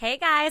Hey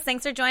guys,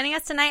 thanks for joining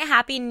us tonight.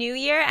 Happy New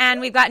Year,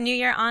 and we've got New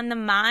Year on the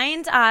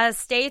mind.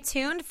 Stay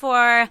tuned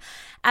for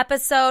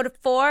episode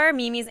 4,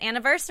 Mimi's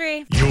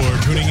anniversary. You're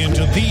tuning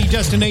into the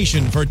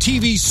destination for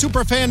TV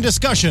superfan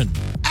discussion,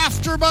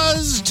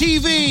 AfterBuzz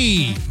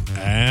TV.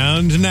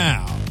 And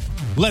now,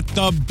 let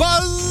the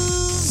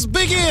buzz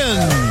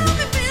begin.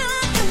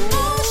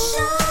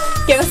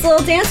 Give us a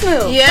little dance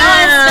move.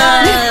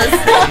 Yes.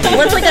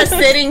 What's like a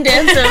sitting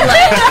dancer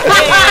like?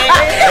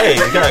 Hey,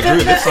 you got a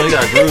groove. This song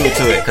got a groove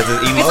to it because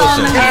it's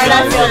emotion.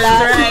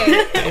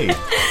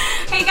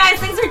 Hey guys,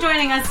 thanks for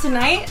joining us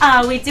tonight.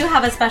 We do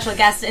have a special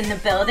guest in the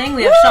building.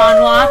 We have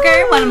Sean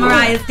Walker, one of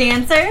Mariah's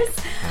dancers.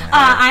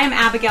 I am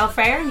Abigail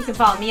Frere, and you can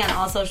follow me on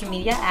all social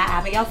media at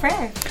Abigail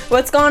Frere.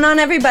 What's going on,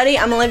 everybody?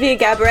 I'm Olivia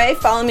Gabourey.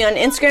 Follow me on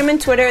Instagram and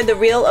Twitter, The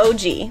Real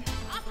OG.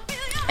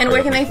 And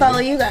where can they follow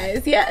you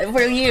guys? Yeah,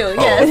 for you.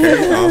 Yes.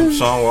 Okay.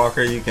 Sean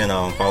Walker. You can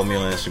follow me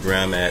on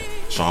Instagram at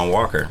Sean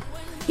Walker.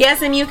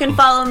 Yes, and you can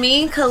follow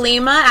me,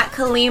 Kalima, at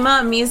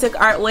Kalima Music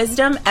Art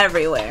Wisdom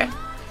everywhere.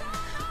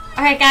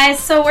 All right, guys.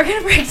 So we're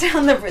gonna break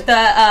down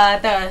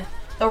the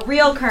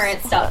real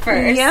current stuff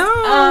first.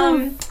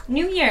 Yeah.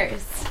 New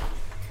Year's.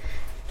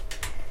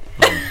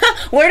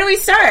 Where do we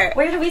start?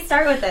 Where do we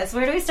start with this?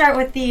 Where do we start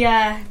with the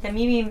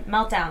Mimi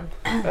meltdown?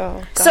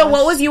 Oh, so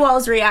what was you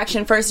all's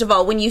reaction, first of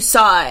all, when you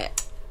saw it?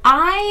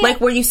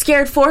 Were you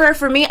scared for her?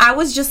 For me, I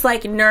was just,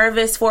 like,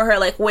 nervous for her.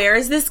 Like, where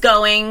is this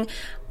going?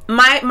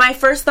 My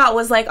first thought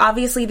was, like,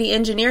 obviously the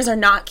engineers are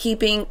not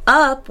keeping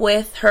up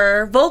with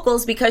her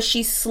vocals because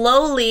she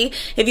slowly,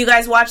 if you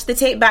guys watch the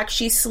tape back,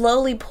 she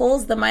slowly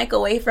pulls the mic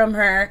away from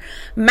her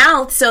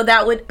mouth. So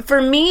that would,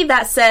 for me,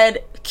 that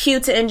said, cue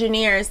to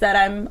engineers that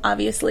I'm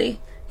obviously,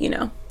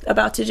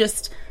 about to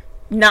just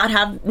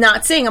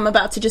not sing. I'm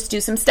about to just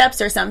do some steps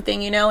or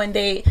something, and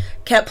they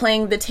kept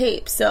playing the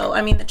tape. So,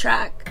 the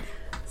track.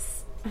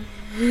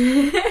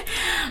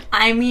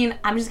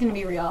 I'm just gonna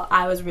be real.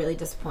 I was really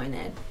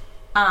disappointed.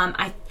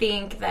 I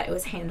think that it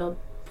was handled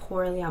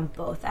poorly on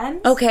both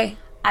ends. Okay.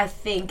 I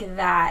think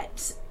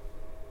that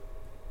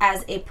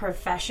as a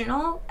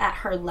professional at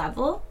her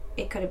level,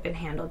 it could have been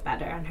handled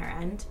better on her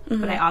end. Mm-hmm.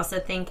 But I also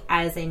think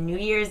as a New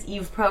Year's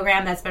Eve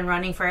program that's been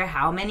running for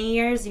how many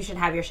years, you should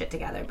have your shit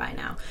together by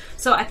now.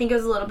 So I think it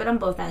was a little bit on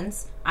both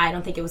ends. I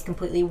don't think it was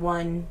completely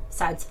one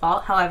side's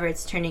fault. However,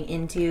 it's turning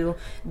into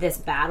this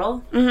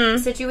battle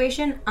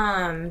situation.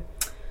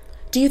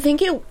 Do you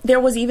think there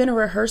was even a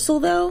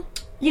rehearsal, though?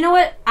 You know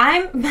what?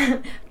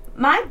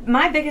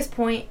 My biggest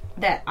point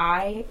that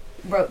I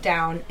wrote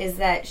down is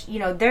that,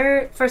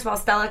 first of all,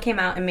 Stella came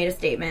out and made a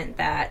statement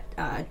that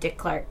Dick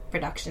Clark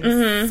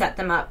Productions set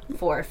them up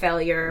for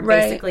failure,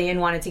 basically, and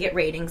wanted to get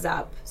ratings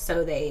up,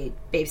 so they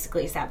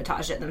basically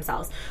sabotaged it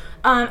themselves.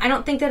 I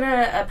don't think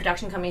that a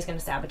production company is going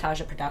to sabotage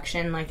a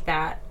production like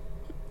that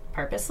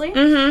purposely.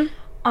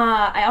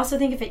 I also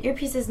think if an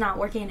earpiece is not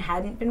working and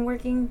hadn't been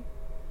working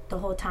the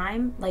whole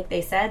time, like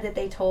they said that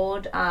they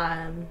told...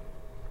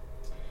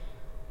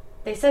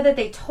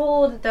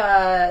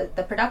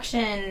 the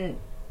production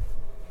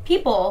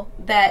people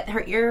that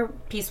her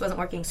earpiece wasn't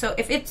working. So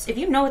if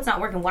you know it's not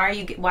working, why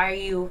are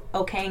you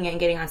okaying it and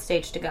getting on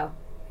stage to go?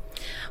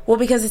 Well,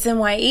 because it's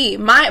NYE.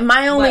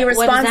 My only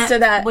response to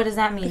that. What does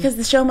that mean? Because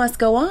the show must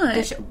go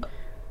on.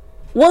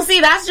 Well, see,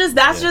 that's just.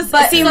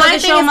 But see, the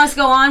show must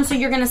go on. So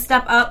you're going to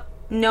step up,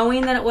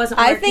 knowing that it wasn't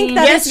working. I think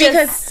that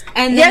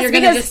you're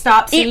going to just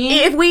stop singing.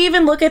 If we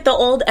even look at the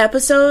old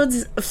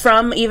episodes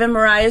from even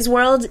Mariah's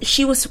World,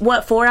 she was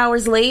 4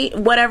 hours late,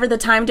 whatever the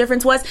time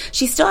difference was.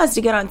 She still has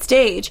to get on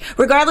stage,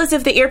 regardless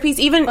if the earpiece.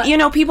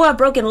 People have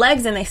broken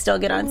legs and they still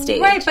get on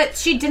stage. Right, but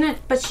she didn't.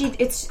 But she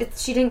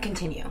didn't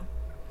continue.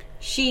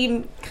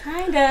 She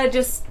kind of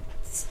just.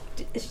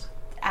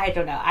 I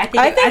don't know. I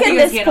think at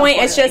this point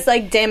it's just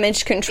like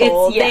damage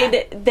control.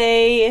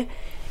 They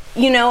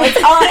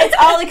it's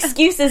all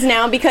excuses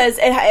now because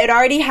it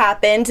already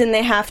happened and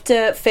they have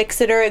to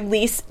fix it or at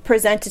least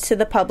present it to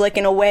the public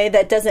in a way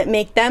that doesn't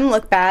make them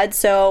look bad.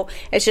 So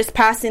it's just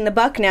passing the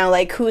buck now.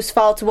 Like, whose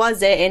fault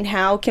was it and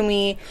how can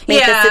we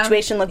make the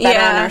situation look better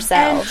on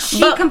ourselves?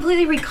 And she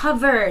completely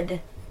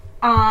recovered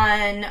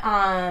on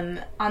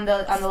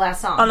the last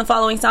song. On the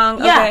following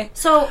song? Yeah. Okay.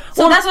 So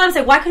that's what I'm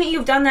saying. Why couldn't you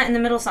have done that in the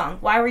middle song?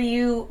 Why were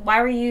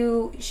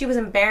you she was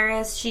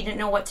embarrassed. She didn't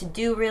know what to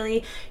do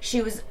really.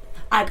 She was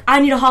I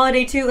need a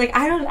holiday too. Like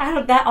I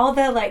don't that all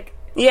the like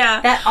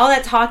all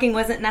that talking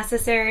wasn't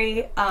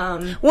necessary.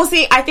 Well,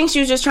 see, I think she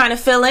was just trying to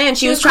fill in.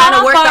 She was trying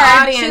to work the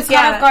audience. She was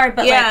caught off guard,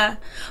 but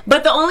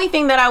but the only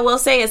thing that I will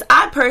say is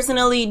I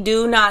personally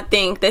do not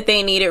think that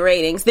they needed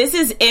ratings. This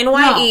is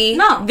NYE.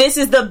 No. This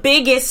is the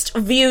biggest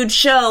viewed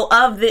show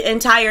of the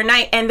entire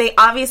night, and they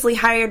obviously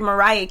hired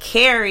Mariah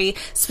Carey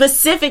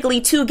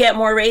specifically to get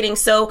more ratings.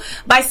 So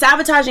by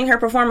sabotaging her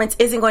performance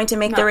isn't going to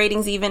make the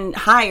ratings even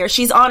higher.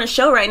 She's on a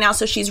show right now,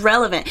 so she's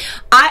relevant.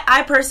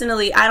 I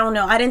personally, I don't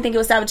know. I didn't think it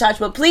was sabotage,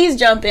 but please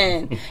jump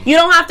in. You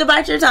don't have to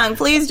bite your tongue.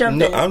 Please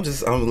jump in. I'm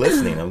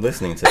listening. I'm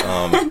listening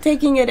to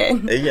taking it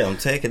in. Yeah, I'm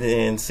taking it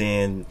in,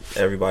 seeing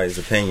everybody's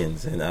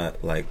opinions, and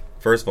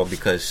first of all,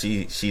 because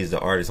she's the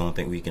artist, I don't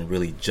think we can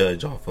really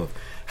judge off of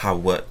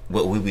what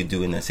we would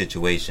do in that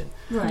situation.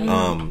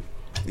 Right.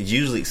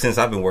 Usually, since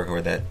I've been working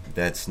with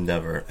that's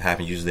never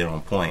happened. Usually they're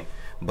on point.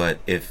 But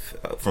if,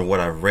 from what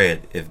I've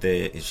read,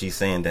 if she's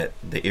saying that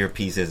the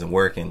earpiece isn't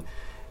working,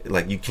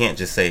 like, you can't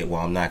just say,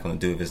 well, I'm not going to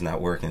do it if it's not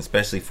working,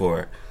 especially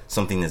for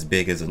something as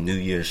big as a New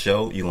Year's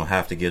show. You're going to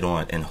have to get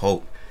on and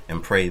hope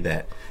and pray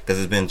that, because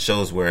there's been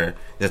shows where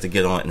you have to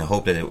get on and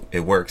hope that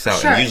it works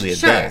out, and usually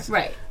it does.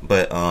 Right.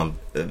 But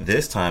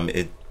this time,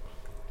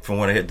 from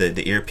what I heard,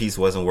 the earpiece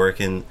wasn't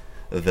working,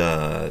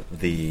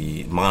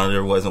 the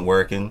monitor wasn't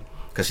working,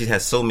 because she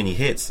has so many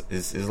hits.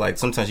 It's like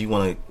sometimes you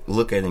want to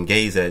look at and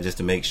gaze at it just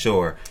to make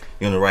sure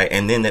you're on the right.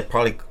 And then that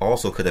probably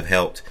also could have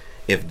helped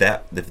if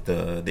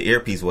the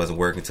earpiece wasn't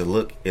working, to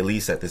look at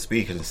least at the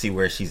speakers and see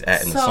where she's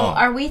at in the song. So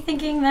are we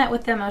thinking that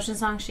with the Emotion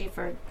song she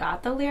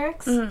forgot the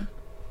lyrics? Mm-hmm.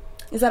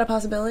 Is that a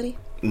possibility?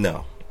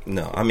 No.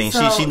 I mean,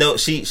 she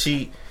knows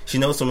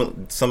some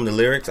of the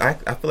lyrics. I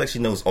feel like she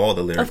knows all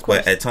the lyrics,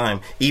 but at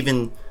time,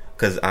 even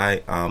because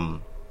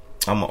I'm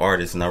an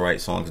artist and I write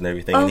songs and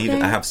everything, and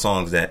even I have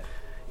songs that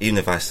even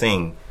if I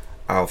sing,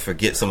 I'll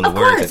forget some of the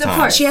words at times. Of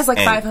course, she has like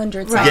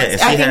 500 songs. Yeah, and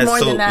she has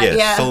more than that.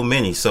 Yeah, so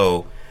many.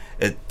 So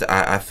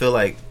I feel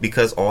like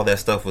because all that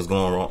stuff was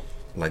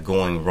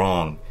going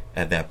wrong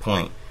at that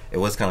point, it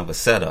was kind of a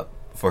setup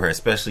for her,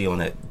 especially on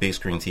that big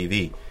screen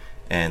TV,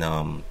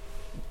 and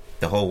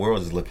the whole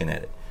world is looking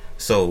at it.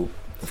 So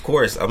of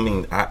course, I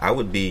mean, I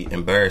would be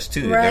embarrassed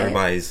too if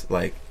everybody's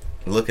like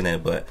looking at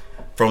it. But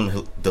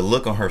from the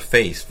look on her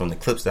face, from the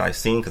clips that I've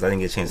seen, because I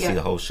didn't get a chance to see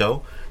the whole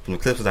show, from the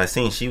clips that I've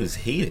seen, she was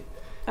heated.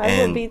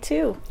 I would be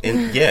too.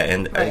 And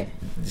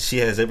she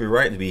has every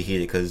right to be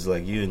heated, because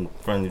like you're in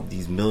front of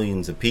these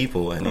millions of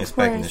people and they're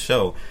expecting the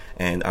show.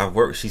 And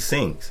she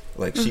sings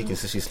like she can.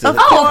 She's still. Of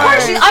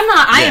course,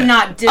 I am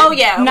not.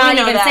 Not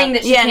even saying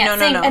that she can't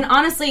sing. No. And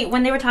honestly,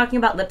 when they were talking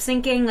about lip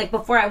syncing, like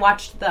before I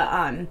watched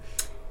the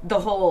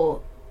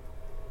whole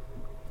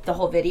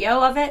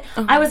video of it,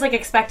 I was like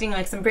expecting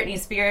like some Britney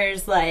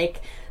Spears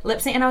like lip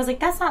sync, and I was like,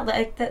 that's not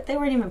like that. They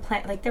weren't even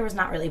playing. Like there was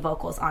not really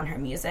vocals on her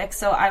music,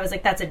 so I was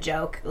like, that's a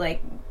joke.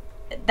 Like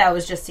that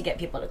was just to get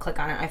people to click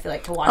on it. I feel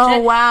like to watch it. Oh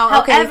wow!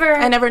 However,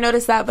 okay. I never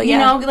noticed that, but you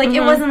know, like it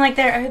wasn't like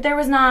there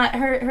was not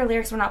her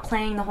lyrics were not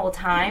playing the whole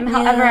time. Yeah.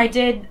 However, I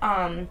did.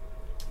 I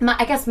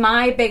guess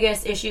my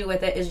biggest issue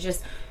with it is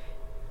just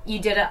you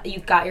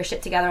got your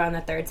shit together on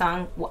the third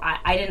song.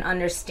 I didn't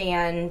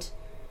understand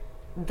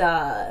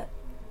the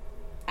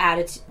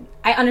attitude.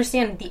 I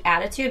understand the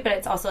attitude, but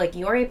it's also like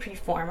you're a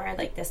performer.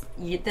 Like this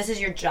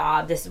is your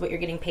job. This is what you're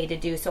getting paid to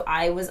do. So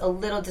I was a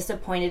little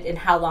disappointed in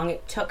how long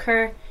it took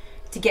her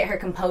to get her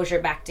composure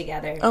back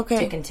together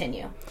to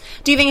continue.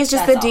 Do you think it's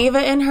just the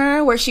diva in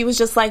her, where she was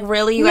just like,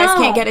 really, you guys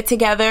can't get it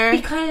together?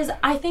 Because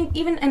I think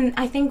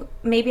I think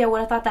maybe I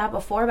would have thought that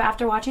before, but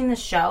after watching the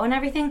show and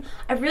everything,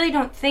 I really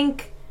don't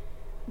think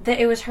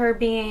that it was her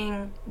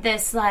being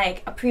this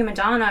like a prima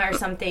donna or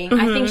something. Mm-hmm.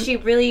 I think she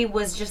really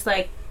was just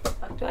like,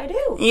 what do I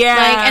do? Yeah.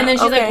 Like, and then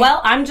she's like,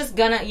 well, I'm just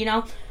gonna,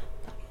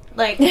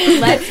 like,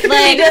 let's,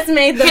 like, just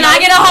made can I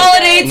get a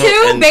holiday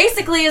too?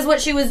 Basically is what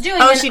she was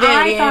doing. And she did,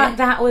 I thought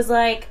that was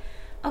like,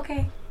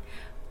 okay,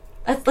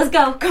 let's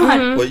go. Come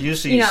on. But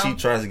usually she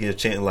tries to get a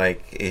chance,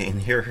 like,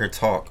 and hear her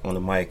talk on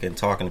the mic and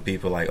talking to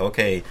people like,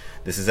 okay,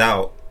 this is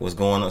out. What's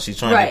going on? She's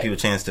trying to give people a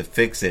chance to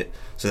fix it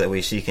so that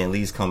way she can at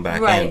least come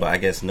back in. But I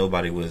guess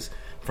nobody was,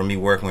 from me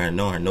working with her and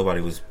knowing her,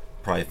 nobody was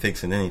probably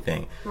fixing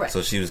anything. Right.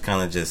 So she was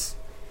kind of just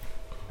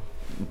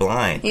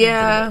blind.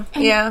 Yeah.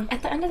 And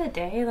at the end of the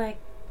day, like,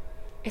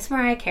 it's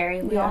Mariah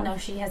Carey. We all know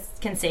she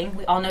can sing.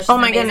 We all know she's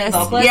an amazing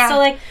vocalist. Yeah. So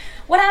like,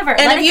 whatever.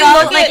 And if you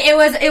look at it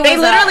was they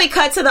literally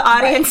cut to the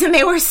audience and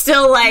they were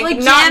still like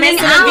not missing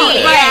a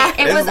beat. Right.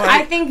 It was.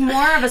 I think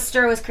more of a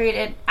stir was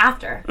created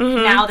after.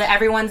 Mm-hmm. Now that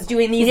everyone's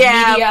doing these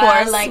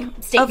media like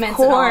statements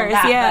and all of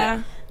that.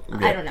 Yeah.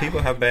 But I don't know.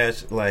 People have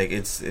bad. Like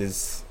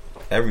it's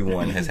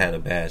everyone has had a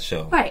bad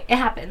show. Right. It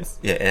happens.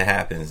 Yeah, it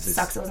happens.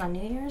 Sucks. It was on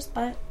New Year's,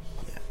 but.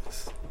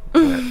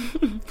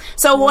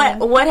 So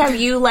what have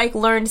you like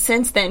learned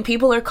since then?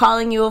 People are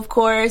calling you, of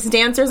course.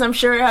 Dancers, I'm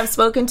sure, have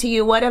spoken to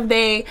you. What have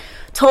they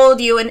told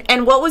you?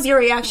 And what was your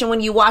reaction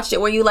when you watched it?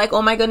 Were you like,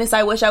 oh my goodness,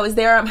 I wish I was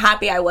there? I'm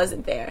happy I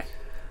wasn't there.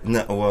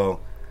 No, well,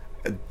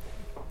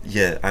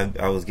 yeah,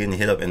 I was getting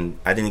hit up, and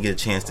I didn't get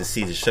a chance to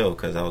see the show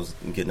because I was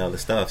getting other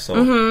stuff.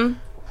 So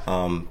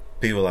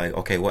people were like,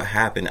 okay, what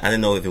happened? I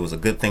didn't know if it was a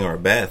good thing or a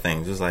bad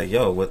thing. It was like,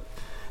 yo, what?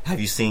 Have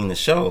you seen the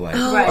show? Like,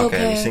 okay,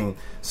 have you seen?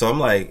 So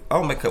I'm like,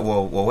 oh my god,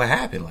 well, what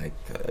happened? Like,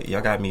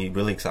 y'all got me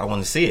really excited. I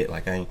want to see it.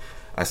 Like,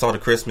 I saw the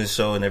Christmas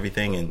show and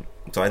everything, and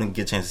so I didn't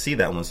get a chance to see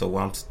that one. So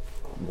while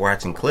I'm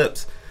watching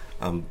clips,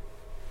 I'm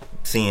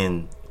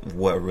seeing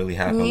what really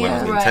happened, what I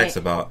was getting texts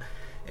about,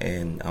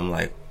 and I'm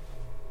like,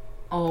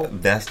 oh,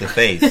 that's the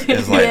face.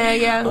 It's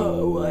like,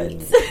 oh, what?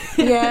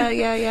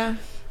 yeah.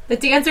 the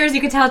dancers,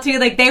 you could tell too,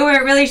 like they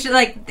weren't really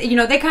like,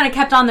 they kind of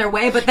kept on their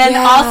way, but then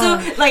also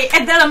like,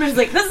 and then I'm just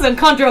like, this is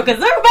uncomfortable because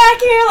they're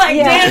back here like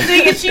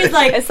dancing, and she's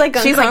like, it's like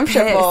she's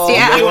uncomfortable.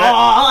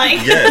 Like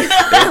pissed,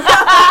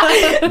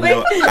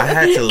 I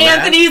had to laugh.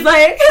 Anthony's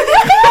like,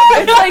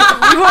 it's like,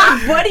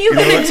 what are you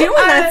gonna do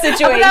in that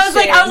situation? I was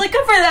like,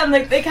 good for them.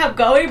 Like they kept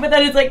going, but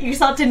then it's like you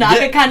saw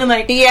Tanaka kind of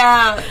like,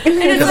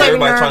 because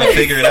everybody's trying to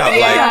figure it out.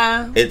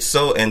 Like it's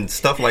so, and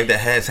stuff like that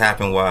has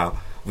happened while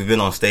we've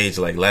been on stage,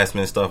 like last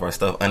minute stuff or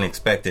stuff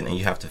unexpected, and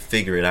you have to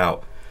figure it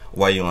out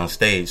while you're on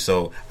stage.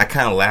 So I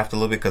kind of laughed a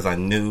little bit because I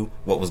knew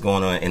what was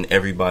going on in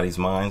everybody's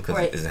mind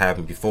because it's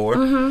happened before,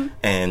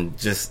 and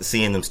just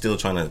seeing them still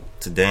trying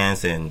to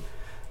dance, and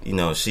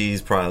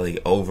she's probably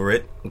over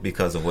it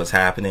because of what's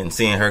happening. And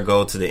seeing her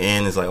go to the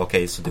end is like,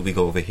 okay, so did we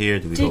go over here?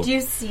 Did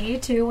you see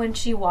too when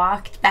she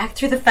walked back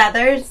through the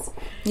feathers?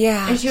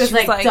 Yeah, and she was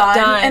like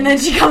done, and then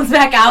she comes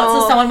back out.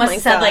 So someone must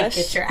have said like,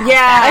 "Get your ass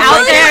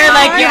out there!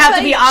 Like you have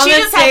to be on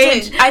the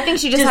stage." I think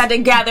she just had to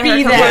gather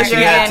her composure.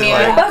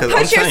 But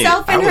put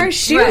yourself in her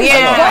shoes.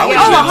 Yeah,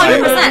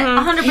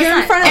 100%. You're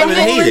in front of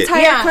the whole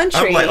entire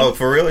country. I'm like, oh,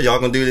 for real? Y'all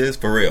gonna do this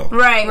for real?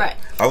 Right.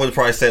 I would have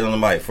probably said on the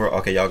mic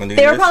okay, y'all gonna do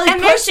this. They were probably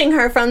pushing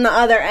her from the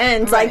other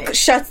end, like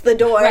shuts the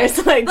doors.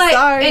 Like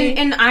sorry.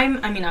 And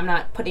I'm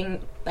not putting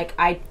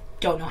I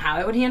don't know how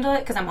I would handle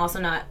it because I'm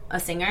also not a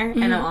singer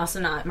and I'm also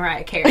not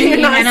Mariah Carey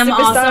and I'm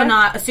also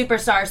not a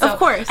superstar. So of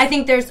course, I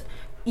think there's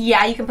you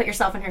can put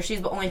yourself in her shoes,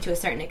 but only to a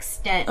certain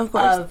extent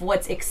of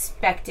what's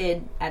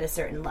expected at a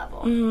certain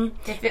level.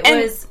 If it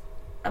was,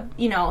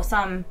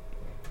 some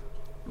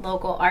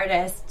local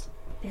artist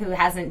who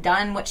hasn't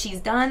done what she's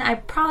done, I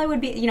probably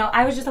would be,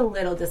 I was just a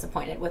little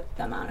disappointed with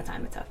the amount of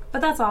time it took. But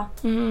that's all.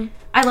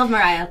 I love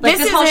Mariah. Like,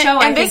 this whole show,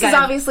 and this is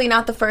obviously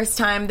not the first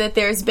time that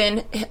there's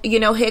been,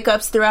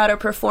 hiccups throughout her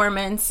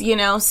performance,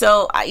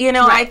 so,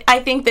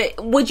 I think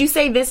that, would you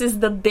say this is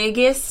the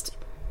biggest,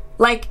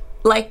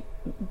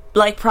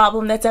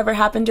 problem that's ever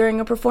happened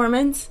during a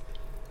performance?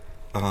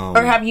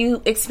 Or have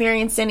you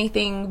experienced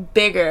anything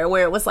bigger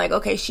where it was like,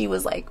 okay, she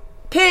was, like,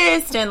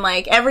 pissed and,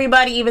 like,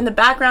 everybody, even the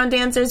background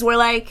dancers were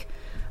like,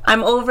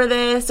 I'm over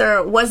this,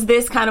 or was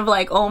this kind of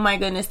like, oh my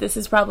goodness, this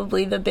is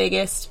probably the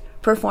biggest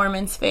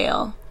performance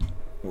fail?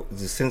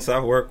 Since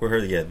I've worked with her,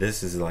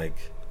 this is like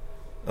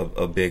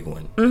a big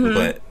one.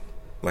 But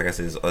like I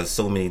said, there's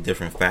so many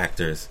different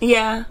factors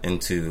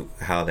into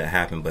how that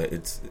happened, but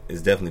it's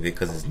definitely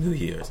because it's New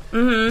Year's.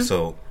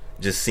 So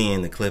just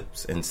seeing the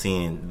clips and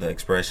seeing the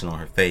expression on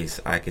her face,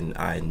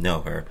 I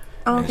know her,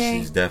 and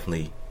she's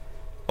definitely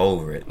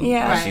over it.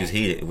 She was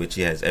heated, which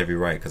she has every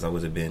right, because I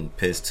would have been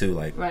pissed too,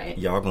 like,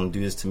 y'all gonna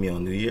do this to me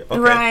on New Year?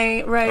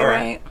 Okay.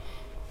 Right.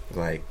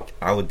 Like,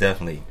 I would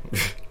definitely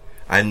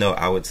I know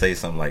I would say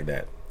something like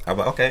that. I'm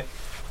like, okay.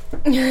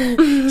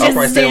 I'll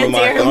probably stand with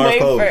my arms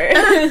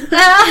closed.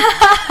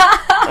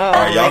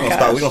 Alright, y'all gonna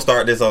start, we're gonna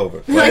start this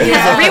over.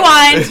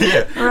 Rewind.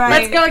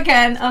 Let's go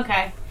again.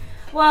 Okay.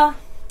 Well,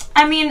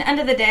 I mean, end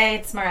of the day,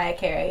 it's Mariah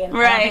Carey, and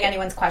I don't think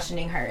anyone's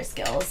questioning her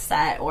skill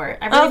set, or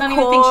I really don't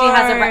even think she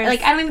has a right.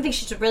 Like, I don't even think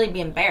she should really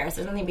be embarrassed.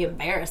 There's nothing to be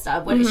embarrassed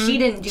of. What she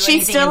didn't do.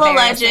 She's still a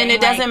legend. It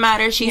doesn't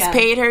matter. She's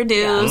paid her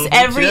dues.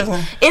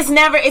 It's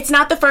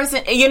not the first.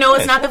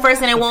 It's not the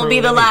first, and it won't be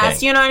the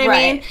last. You know what I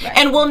mean? Right.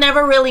 And we'll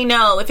never really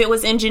know if it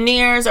was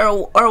engineers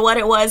or what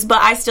it was.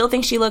 But I still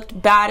think she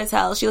looked bad as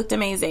hell. She looked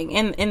amazing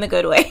in the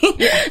good way.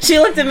 She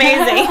looked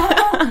amazing.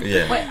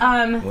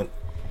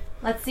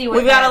 Let's see.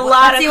 We've got a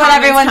lot of what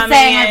everyone's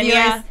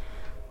saying.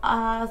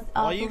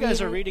 While you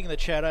guys are reading the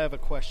chat, I have a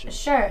question.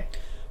 Sure.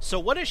 So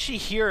what does she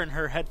hear in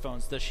her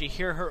headphones? Does she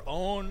hear her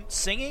own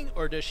singing,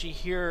 or does she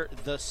hear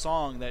the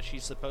song that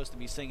she's supposed to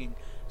be singing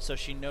so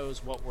she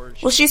knows what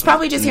words? Well, she's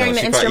probably just hearing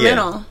the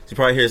instrumental. She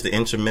probably hears the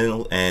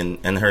instrumental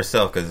and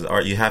herself,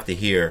 because you have to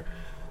hear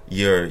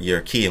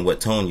your key and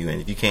what tone you're in.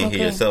 If you can't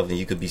hear yourself, then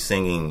you could be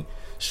singing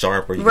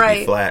sharp or you could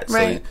be flat.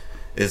 So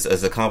it's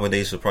a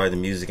combination of probably the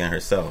music and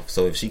herself.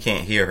 So if she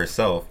can't hear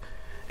herself,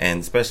 and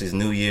especially as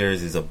New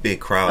Year's is a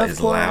big crowd, it's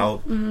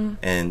loud,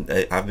 and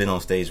I've been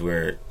on stage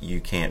where you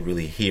can't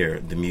really hear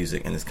the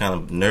music, and it's kind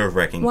of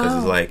nerve-wracking because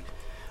it's like,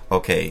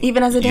 okay,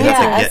 even as a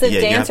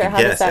dancer, how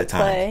does that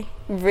play?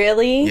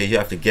 Really? Yeah, you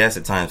have to guess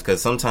at times,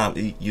 because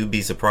sometimes you'd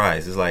be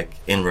surprised. It's like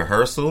in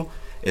rehearsal,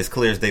 it's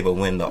clear as day, but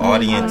when the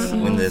audience,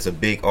 when there's a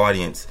big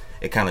audience,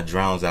 it kind of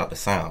drowns out the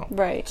sound.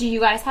 Right. Do you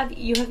guys have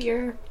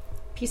your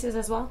pieces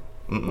as well?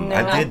 No.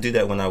 I did do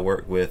that when I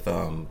worked with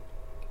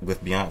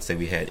Beyonce.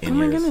 We had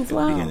in-ears at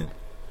the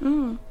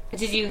beginning.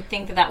 Did you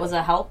think that was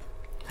a help?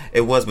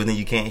 It was, but then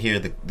you can't hear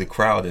the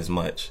crowd as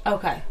much.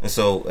 Okay. And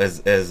so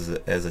as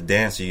a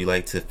dancer, you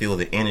like to feel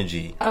the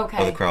energy of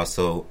the crowd.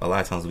 So a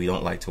lot of times we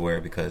don't like to wear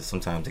it because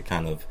sometimes it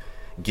kind of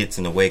gets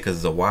in the way because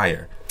it's a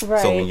wire.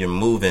 Right. So when you're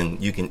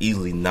moving, you can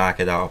easily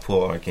knock it out,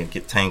 pull, or it can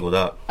get tangled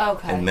up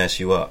and mess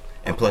you up.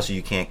 And plus,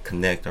 you can't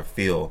connect or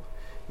feel,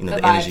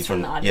 the energy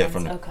from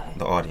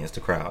the audience,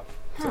 the crowd.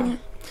 So.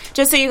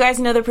 Just so you guys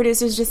know, the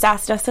producers just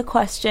asked us a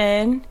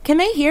question. Can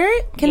they hear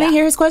it? Can they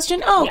hear his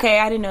question? Oh, okay.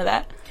 I didn't know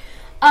that.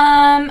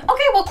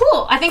 Okay, well,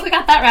 cool. I think we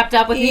got that wrapped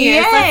up with New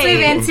Year's. Let's move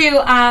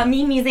into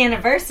Mimi's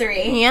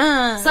anniversary.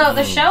 Yeah. So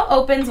the show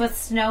opens with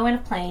snow in a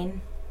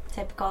plane.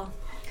 Typical,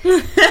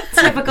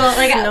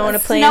 like snow in a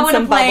plane,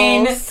 some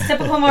bubbles.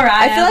 Typical Mariah.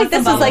 I feel like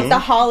this was like the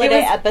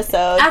holiday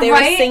episode. They were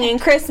singing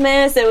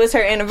Christmas. It was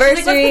her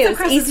anniversary. It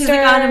was Easter.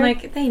 I'm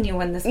like, they knew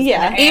when this was.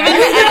 Yeah, even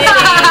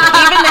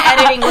the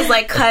editing was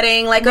like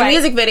cutting like a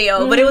music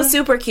video, but it was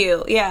super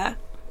cute. Yeah.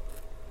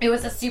 It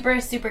was a super,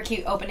 super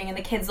cute opening, and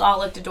the kids all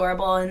looked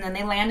adorable. And then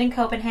they land in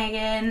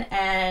Copenhagen,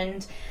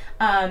 and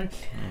I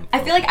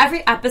feel like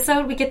every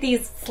episode we get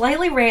these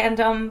slightly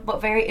random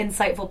but very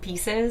insightful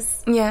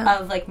pieces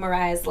of like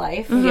Mariah's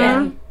life. Mm-hmm.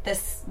 And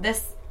this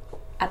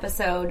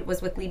episode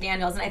was with Lee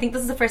Daniels, and I think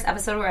this is the first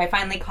episode where I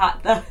finally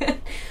caught the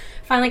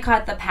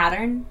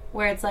pattern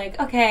where it's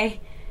like, okay,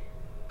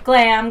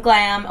 glam.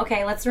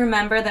 Okay, let's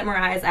remember that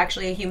Mariah is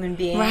actually a human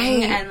being,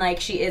 right. And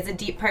like she is a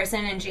deep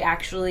person, and she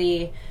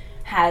actually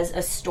has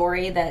a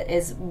story that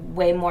is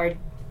way more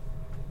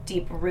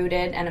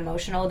deep-rooted and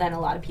emotional than a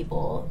lot of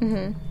people,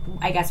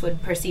 I guess,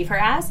 would perceive her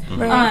as.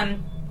 Right.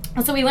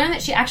 So we learned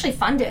that she actually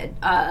funded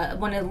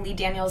one of Lee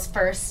Daniels'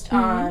 first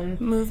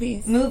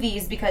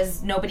movies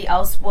because nobody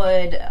else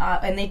would,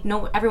 and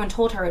everyone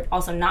told her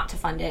also not to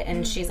fund it,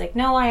 and she's like,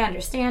 no, I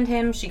understand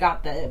him. She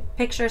got the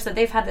picture, so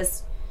they've had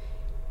this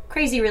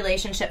crazy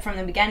relationship from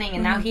the beginning,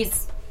 and now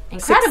he's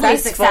incredibly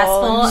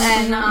successful.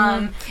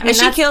 And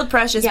she killed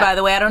Precious, by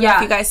the way. I don't know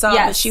if you guys saw it,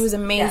 but she was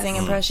amazing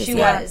in Precious. She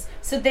was.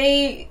 So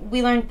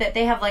we learned that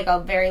they have like a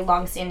very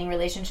long-standing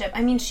relationship.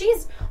 I mean,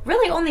 she's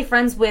really only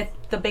friends with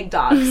the big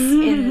dogs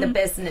in the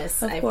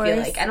business, I feel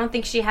like. I don't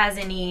think she has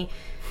any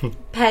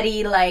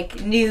petty,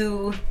 like,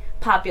 new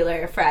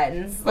popular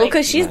friends. Well,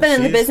 because she's been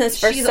in the business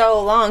for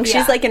so long.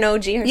 She's like an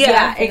OG herself.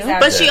 Yeah,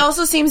 exactly. But she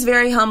also seems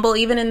very humble,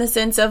 even in the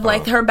sense of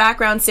like her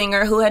background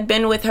singer who had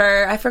been with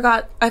her. I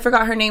forgot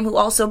her name. Who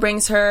also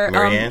brings her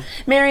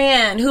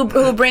Marianne,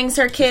 who brings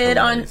her kid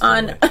on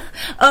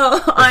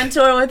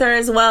tour with her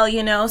as well.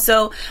 You know,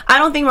 so I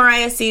don't think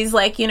Mariah sees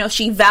like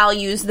she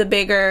values the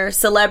bigger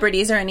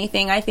celebrities or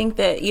anything. I think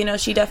that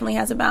she definitely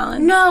has a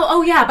balance.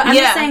 No, but I'm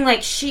just saying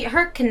like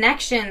her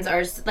connections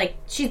are like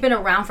she's been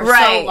around for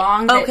so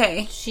long. That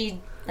she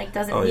like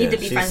doesn't need to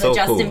be friends with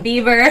Justin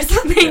Bieber or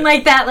something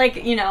like that. Like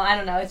I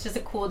don't know. It's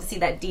just cool to see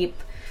that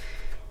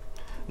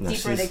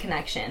deep-rooted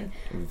connection.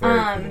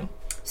 Cool.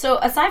 So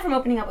aside from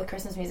opening up with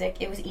Christmas music,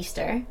 it was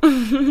Easter.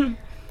 And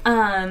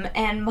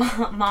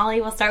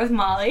Molly. We'll start with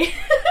Molly.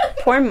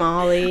 Poor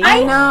Molly.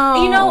 I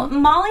know.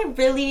 Molly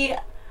really.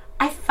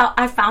 I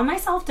found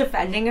myself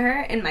defending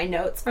her in my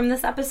notes from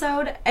this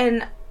episode,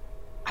 and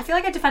I feel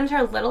like I defended her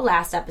a little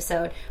last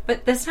episode,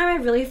 but this time I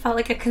really felt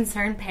like a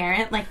concerned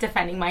parent, like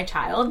defending my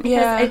child,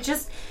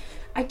 because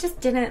I just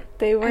didn't.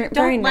 They weren't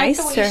very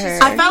nice to her.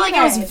 I felt like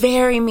it was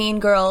very Mean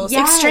Girls.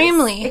 Yes,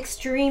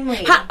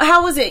 extremely.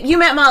 How was it? You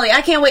met Molly.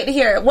 I can't wait to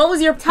hear it. What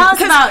was your? Tell us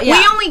about. We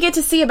only get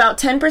to see about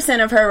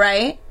 10% of her,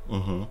 right?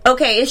 Mm-hmm.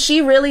 Okay, is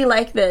she really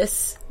like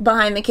this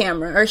behind the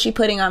camera, or is she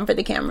putting on for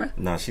the camera?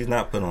 No, she's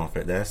not putting on for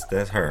it.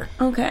 That's her.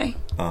 Okay.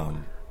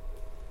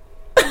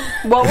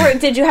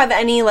 Did you have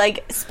any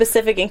like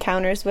specific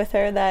encounters with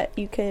her that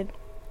you could?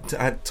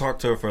 I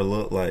talked to her for a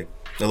little bit,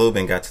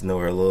 and got to know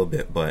her a little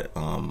bit, but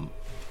from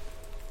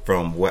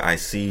what I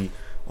see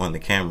on the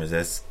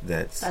cameras,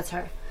 that's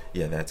her.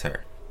 Yeah, that's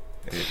her.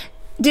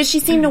 Did she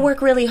seem to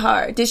work really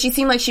hard? Did she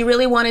seem like she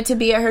really wanted to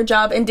be at her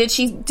job? And did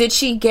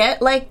she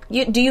get like?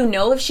 Do you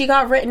know if she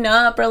got written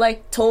up or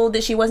like told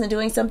that she wasn't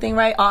doing something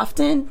right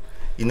often?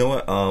 You know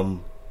what?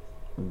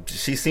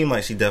 She seemed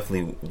like she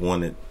definitely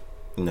wanted,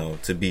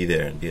 to be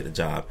there and be at the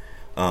job.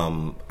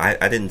 I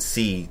didn't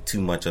see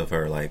too much of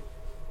her, like,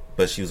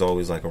 but she was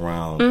always like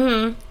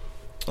around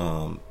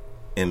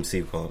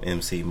MC, we call him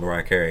MC,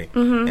 Mariah Carey,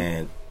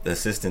 and the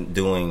assistant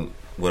doing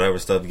whatever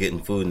stuff,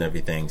 getting food and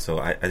everything. So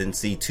I didn't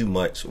see too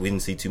much. We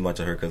didn't see too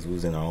much of her because we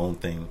was in our own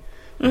thing,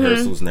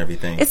 rehearsals and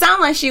everything. It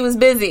sounded like she was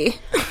busy.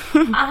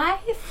 I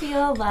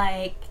feel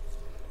like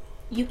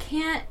you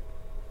can't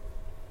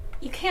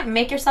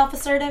make yourself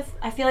assertive.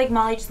 I feel like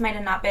Molly just might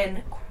have not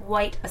been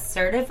quite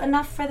assertive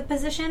enough for the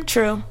position.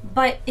 True.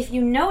 But if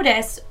you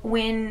notice,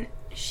 when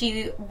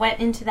she went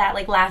into that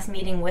like last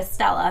meeting with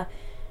Stella,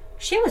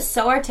 she was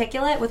so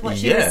articulate with what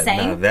she was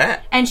saying.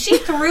 And she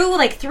threw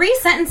like 3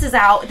 sentences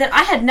out that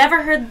I had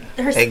never heard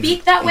her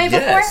speak that way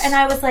before, and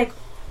I was like,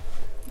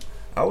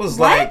 I was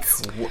like,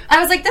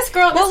 this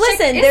girl. Well,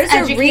 listen, there's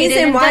a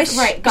reason why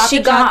she got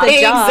the job.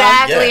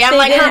 Exactly. Yeah. I'm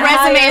like, her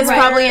resume is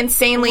probably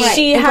insanely.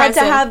 She impressive.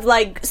 had to have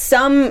like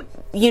some,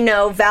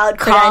 valid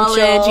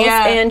credentials,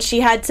 and she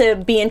had to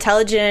be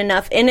intelligent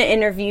enough in an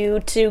interview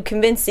to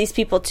convince these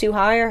people to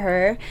hire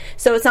her.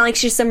 So it's not like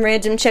she's some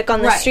random chick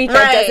on the street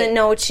that doesn't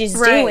know what she's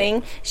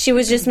doing. She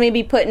was just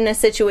maybe put in a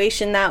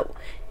situation that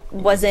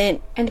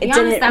wasn't, it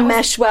didn't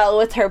mesh well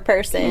with her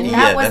person.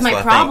 That was my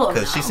problem.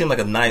 Because she seemed like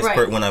a nice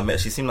person when I met.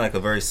 She seemed like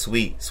a very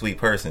sweet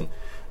person.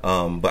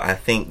 But I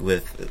think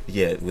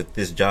with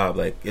this job,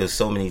 like, it was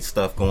so many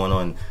stuff going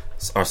on,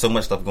 or so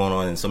much stuff going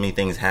on, and so many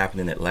things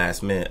happening at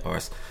last minute, or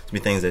so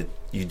many things that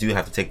you do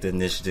have to take the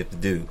initiative to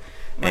do.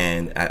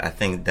 And I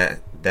think that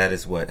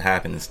is what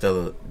happened. And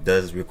Stella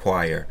does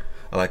require,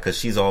 like,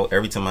 because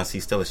every time I see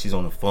Stella, she's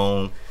on the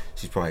phone,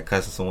 she's probably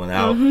cussing someone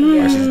out,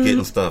 or she's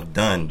getting stuff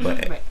done.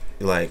 But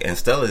like, and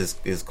Stella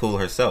is cool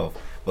herself,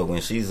 but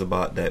when she's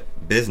about that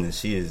business,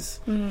 she is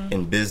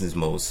in business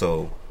mode.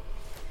 So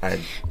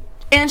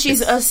and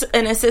she's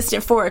an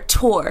assistant for a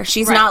tour.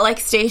 She's not like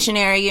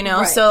stationary, you know.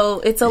 Right. So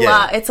it's a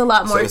lot. It's a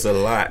lot more. So it's a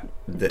lot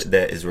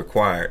that is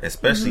required,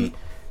 especially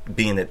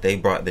being that they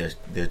brought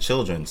their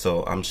children.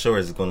 So I'm sure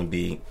it's going to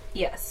be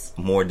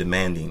more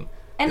demanding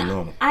than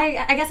normal.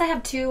 I guess I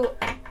have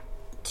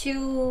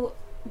two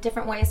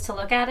different ways to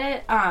look at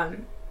it.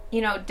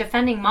 You know,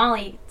 defending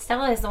Molly,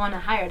 Stella is the one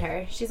that hired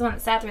her. She's the one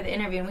that sat through the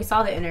interview, and we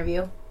saw the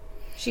interview.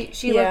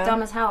 She looked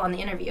dumb as hell on the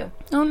interview.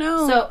 Oh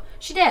no! So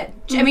she did.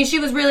 I mean, she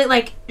was really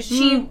like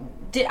she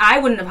did. I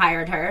wouldn't have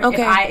hired her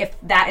if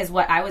that is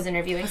what I was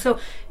interviewing. So,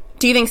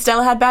 do you think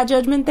Stella had bad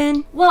judgment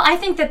then? Well, I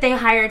think that they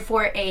hired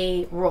for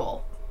a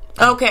role.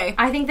 Okay,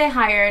 I think they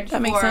hired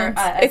that makes sense.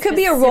 It could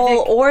be a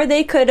role, or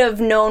they could have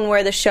known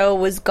where the show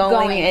was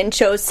going and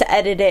chose to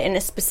edit it in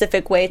a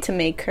specific way to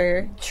make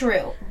her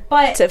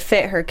but to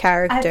fit her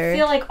character. I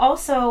feel like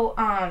also.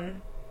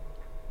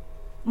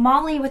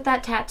 Molly with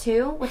that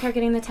tattoo, with her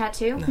getting the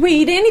tattoo. Wait,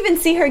 you didn't even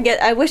see her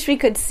get... I wish we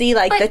could see,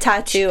 like, the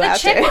tattoo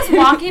after. The chick was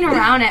walking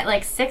around at,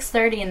 like,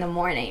 6:30 in the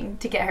morning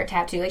to get her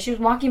tattoo. Like, she was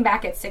walking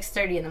back at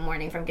 6:30 in the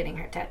morning from getting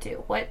her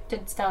tattoo. What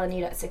did Stella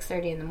need at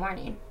 6:30 in the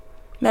morning?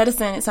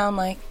 Medicine, it sounded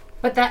like.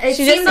 But it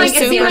seemed like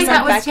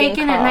that was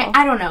taken at night.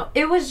 I don't know.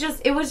 It was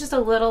just a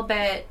little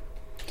bit...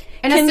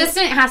 An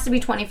assistant has to be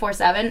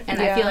 24/7, and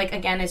I feel like,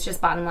 again, it's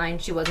just bottom line.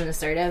 She wasn't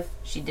assertive.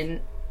 She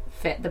didn't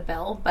fit the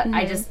bill, but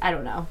I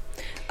don't know.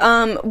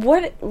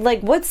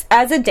 What's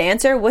as a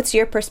dancer, what's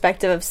your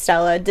perspective of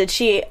Stella? Did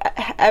she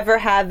ever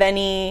have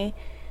any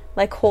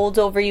like holds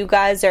over you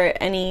guys or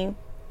any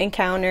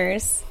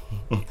encounters?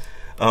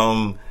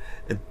 The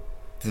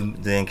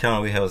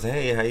encounter we had was,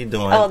 hey, how you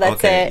doing? Oh,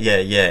 that's it.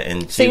 Yeah.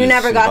 And so you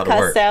never got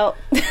cussed out?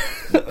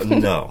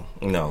 No.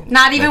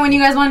 Not even when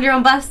you guys wanted your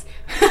own bus?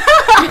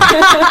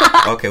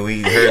 Okay,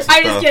 we heard some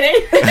I'm stuff. just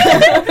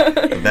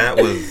kidding. That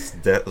was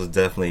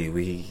definitely,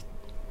 we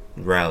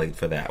rallied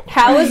for that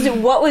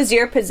one. What was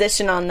your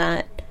position on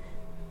that?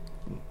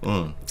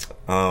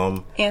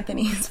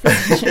 Anthony's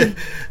position.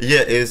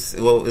 It's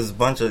a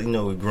bunch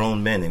of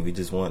grown men, and we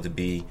just wanted to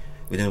be.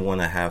 We didn't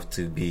want to have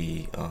to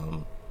be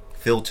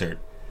filtered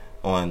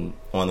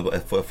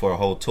for a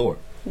whole tour.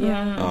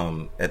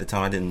 Yeah. At the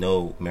time, I didn't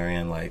know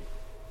Marianne like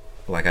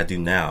I do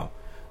now,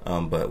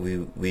 but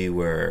we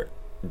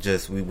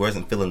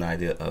wasn't feeling the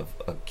idea of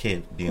a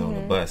kid being on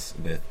the bus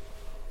with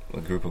a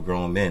group of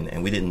grown men,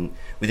 and we didn't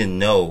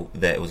know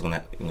that it was going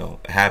to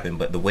happen.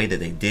 But the way that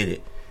they did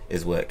it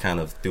is what kind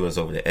of threw us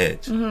over the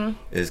edge.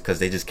 Is because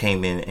they just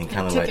came in and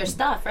kind of took your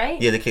stuff,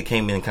 right? Yeah, they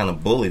came in and kind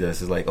of bullied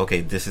us. It's like,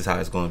 okay, this is how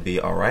it's going to be.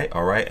 All right,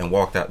 and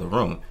walked out the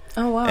room.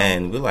 Oh wow!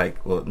 And we're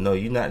like, well, no,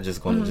 you're not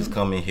just going to just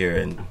come in here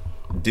and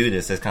do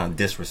this. That's kind of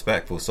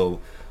disrespectful.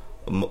 So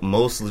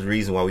most of the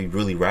reason why we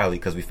really rallied,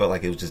 because we felt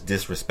like it was just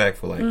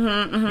disrespectful. Like,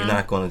 you're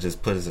not going to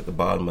just put us at the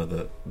bottom of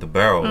the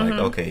barrel. Like,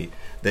 okay,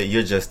 that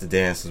you're just the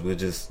dancers, we'll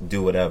just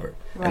do whatever.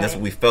 Right. And that's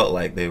what we felt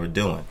like they were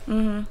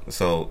doing.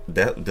 So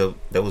that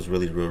was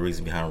really the real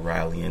reason behind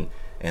rallying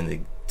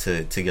and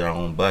to get our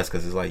own bus,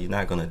 because it's like, you're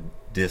not going to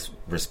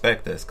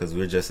disrespect us because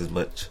we're just as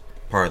much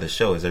part of the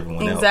show as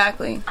everyone else.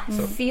 Exactly. I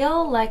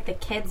feel like the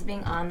kids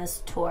being on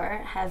this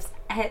tour has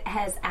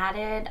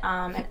added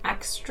an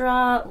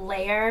extra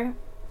layer,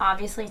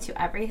 obviously, to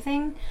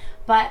everything.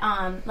 But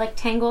like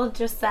Tangled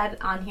just said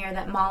on here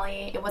that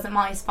it wasn't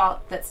Molly's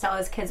fault that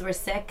Stella's kids were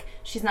sick.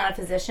 She's not a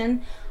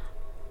physician.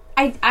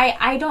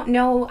 I don't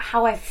know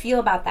how I feel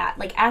about that.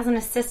 Like, as an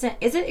assistant,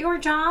 is it your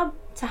job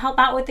to help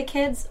out with the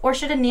kids, or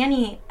should a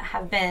nanny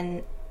have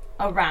been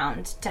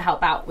around to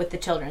help out with the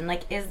children?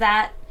 Like, is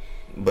that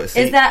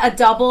a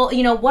double?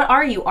 What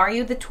are you? Are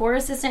you the tour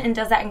assistant, and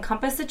does that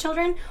encompass the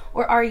children,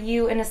 or are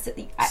you an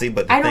assistant?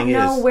 But I don't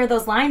know where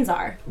those lines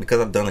are, because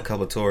I've done a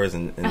couple of tours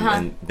and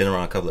been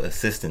around a couple of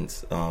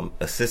assistants.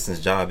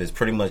 Assistant's job is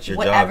pretty much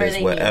whatever job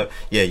is whatever.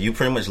 Yeah, you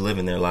pretty much live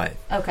in their life.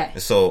 Okay.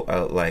 So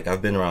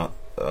I've been around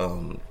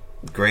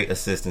great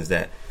assistants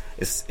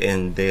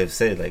and they have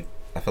said, like,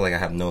 I feel like I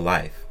have no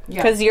life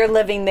because you're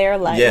living their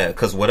life. Yeah,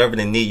 because whatever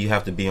they need, you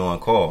have to be on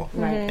call.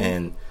 Right.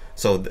 And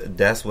so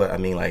that's what I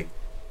mean. Like,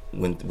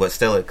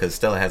 because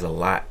Stella has a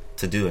lot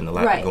to do and a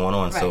lot going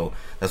on. Right. So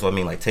that's what I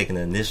mean, like, taking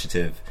the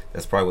initiative.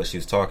 That's probably what she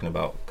was talking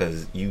about,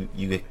 because you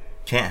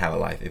can't have a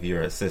life if you're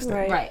an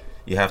assistant. Right.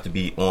 You have to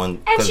be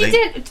on. And she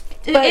did.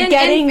 But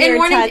getting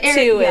your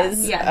tattoo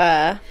is.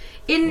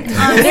 In your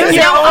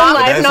own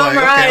life, not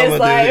Mariah's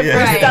life,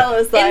 or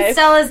Stella's life. In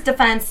Stella's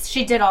defense,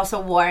 she did also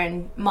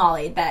warn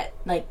Molly that,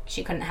 like,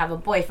 she couldn't have a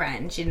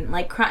boyfriend. She didn't,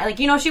 like, cry. Like,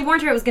 she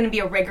warned her it was going to be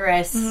a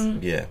rigorous,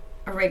 a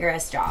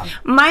rigorous job.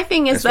 My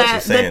thing is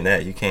saying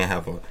that you can't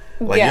have a.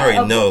 Like, you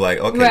already know, like,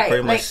 okay,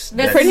 pretty much.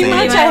 Pretty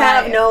much, I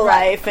have no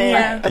life,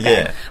 and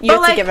you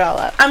have to give it all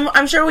up.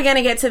 I'm sure we're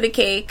gonna get to the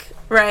cake,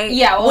 right?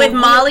 Yeah, with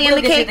Molly and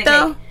the cake,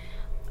 though.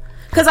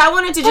 Because I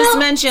wanted to just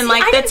mention,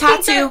 like, the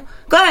tattoo.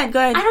 Go ahead.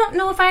 I don't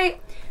know if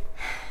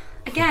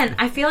Again,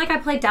 I feel like I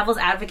play devil's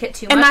advocate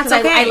too much. And that's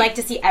okay. I like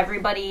to see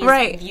everybody's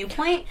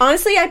viewpoint.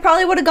 Honestly, I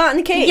probably would have gotten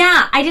the cake.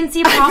 Yeah, I didn't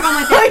see a problem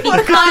with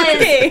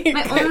it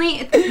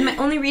because my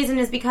only reason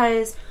is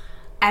because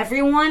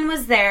everyone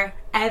was there.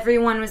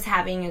 Everyone was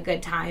having a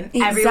good time.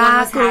 Exactly. Everyone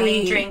was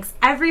having drinks.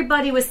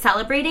 Everybody was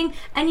celebrating.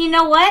 And you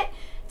know what?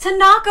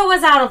 Tanaka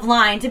was out of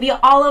line to be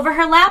all over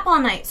her lap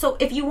all night. So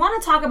if you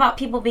want to talk about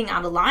people being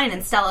out of line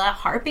and Stella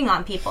harping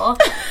on people,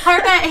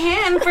 harp at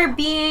him for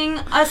being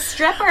a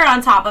stripper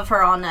on top of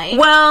her all night.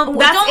 Well,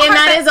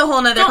 that is a whole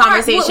nother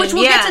conversation. Which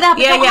we'll get to that,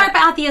 but don't harp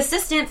at the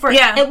assistant for...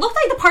 Yeah. It looked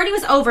like the party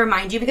was over,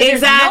 mind you, because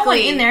there's no one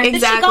in there. That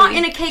she got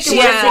in a cake and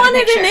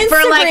wanted an Instagram.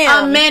 For like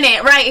a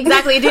minute. Right,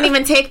 exactly. It didn't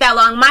even take that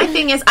long. My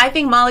thing is, I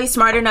think Molly's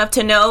smart enough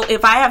to know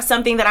if I have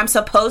something that I'm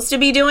supposed to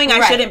be doing,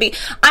 I shouldn't be.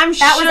 I'm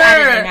sure... That was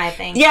editing, I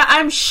think. Yeah,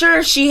 I'm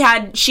sure she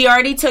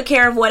already took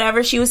care of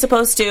whatever she was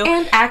supposed to.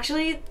 And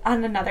actually,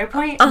 on another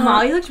point,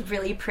 Molly looked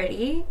really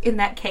pretty in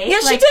that cake. Yeah,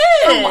 she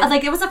did.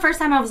 Like, it was the first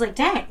time I was like,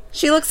 dang.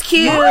 She looks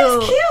cute.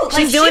 Molly's cute.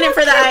 She's doing it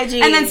for the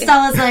IG. And then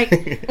Stella's like,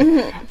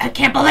 I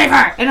can't believe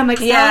her. And I'm like,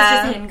 Stella's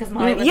just hidden because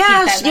Molly was cute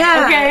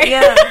that night. Okay.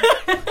 Yeah.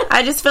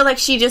 I just feel like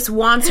she just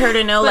wants her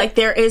to know, like,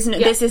 there is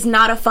this is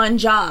not a fun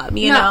job,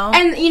 you know?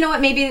 And you know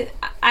what, maybe...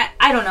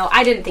 I don't know.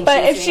 I didn't think.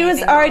 But if she was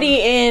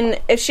already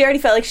if she already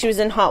felt like she was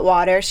in hot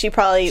water, she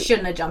probably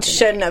shouldn't have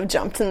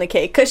jumped in the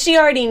cake because she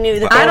already knew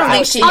that. I don't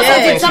think she did.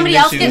 Also, did somebody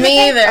else get in the cake?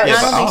 Me either. Yeah,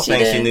 I don't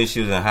think she knew she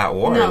was in hot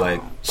water. No.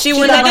 Like she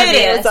wouldn't have did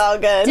it. It was all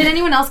good. Did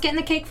anyone else get in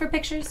the cake for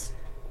pictures?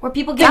 Where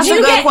people get?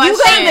 You got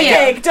in the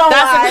cake. Don't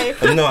lie.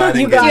 No, I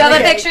didn't. Do you have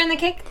a picture in the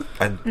cake?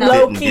 I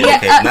didn't get a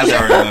cake. Now that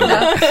I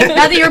remember.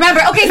 Now that you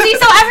remember. Okay, see,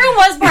 so everyone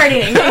was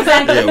partying.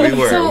 Exactly. Yeah, we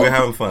were. So we're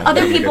having fun.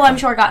 Other people, I'm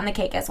sure, got in the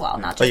cake as well,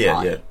 not just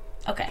Molly. Yeah.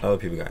 Okay. Other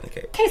people got in the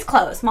cake. Case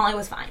closed. Molly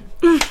was fine.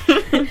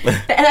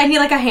 And I need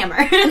like a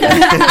hammer.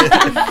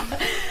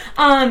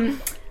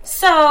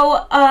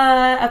 So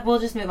we'll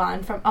just move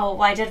on from. Oh,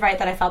 well, I did write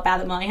that I felt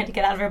bad that Molly had to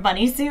get out of her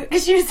bunny suit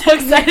because she was so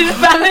excited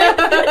about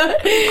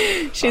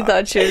it. She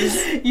thought she was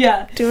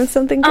doing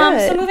something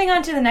good. So moving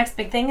on to the next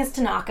big thing is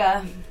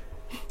Tanaka.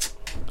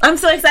 I'm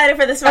so excited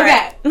for this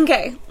part.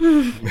 Okay.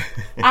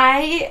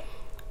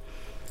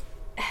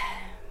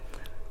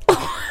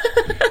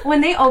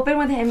 When they open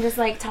with him just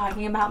like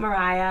talking about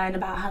Mariah and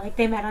about how like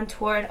they met on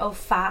tour in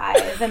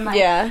 2005 and like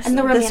and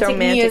the romantic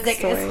music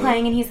story is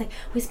playing and he's like,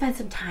 we spent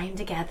some time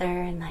together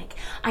and like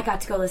I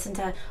got to go listen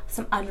to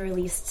some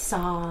unreleased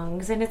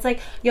songs and it's like,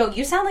 yo,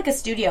 you sound like a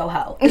studio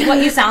hoe. Is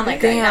what you sound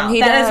like right now.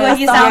 That is what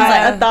he sounds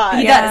like. A thought.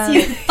 He does.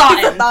 He's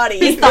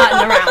thoughting. He's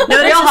thoughting around.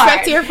 No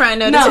disrespect to your friend.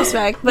 No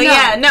disrespect. But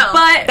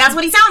but that's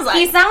what he sounds like.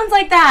 He sounds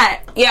like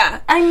that. Yeah.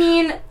 I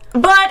mean.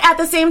 But at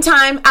the same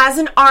time, as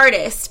an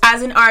artist,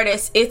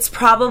 it's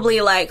probably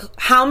like,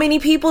 how many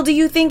people do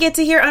you think get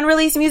to hear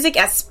unreleased music?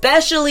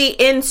 Especially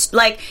in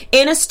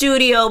a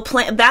studio.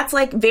 That's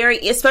like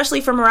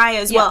especially for Mariah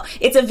as well.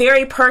 It's a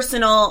very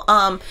personal,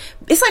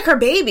 it's like her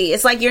baby.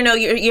 It's like,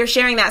 you're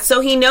sharing that.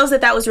 So he knows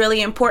that was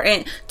really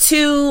important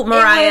to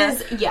Mariah.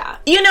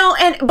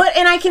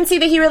 And I can see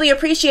that he really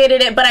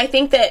appreciated it. But I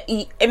think that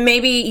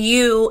maybe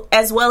you,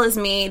 as well as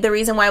me, the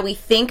reason why we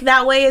think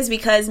that way is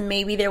because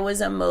maybe there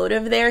was a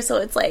motive there. So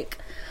it's like,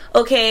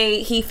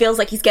 okay, he feels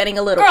like he's getting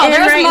a little there was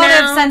right a motive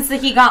now. since that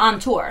he got on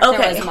tour. Okay.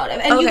 There was a motive.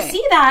 And you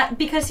see that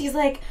because he's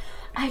like,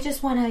 I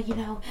just want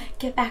to,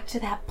 get back to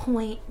that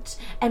point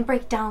and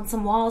break down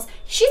some walls.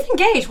 She's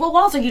engaged. What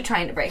walls are you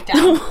trying to break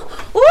down?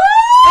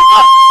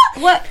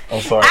 What?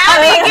 I'm sorry.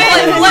 Abby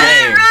getting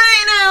wet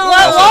right now.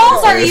 What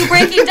walls are you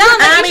breaking down?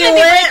 Abby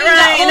lit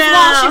right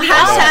now.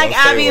 Hashtag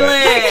Abby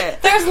lit.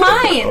 There's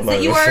lines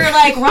that you were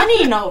like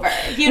running over.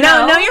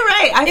 No, you're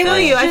right. I feel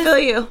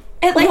you.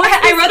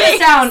 I wrote this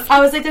down.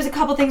 I was like, there's a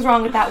couple things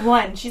wrong with that.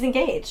 1, she's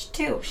engaged.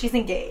 2, she's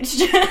engaged.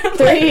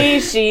 3,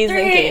 she's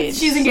engaged.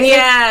 She's engaged.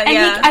 Yeah,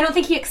 and I don't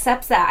think he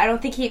accepts that. I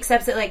don't think he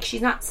accepts it, like,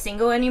 she's not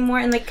single anymore.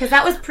 And, like, because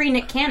that was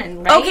pre-Nick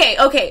Cannon, right?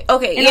 Okay.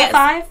 In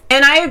 05?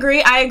 And I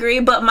agree.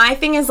 But my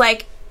thing is,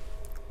 like,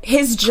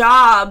 his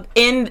job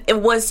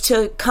was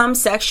to come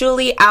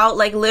sexually out,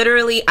 like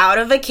literally out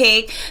of a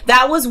cake.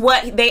 That was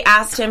what they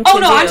asked him to do.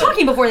 I'm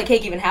talking before the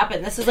cake even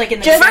happened. This is like in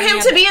the for him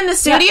to be in the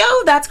studio.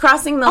 That's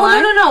crossing the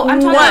line. No.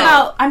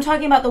 I'm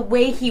talking about the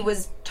way he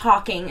was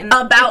talking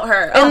about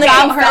her,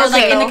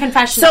 like in the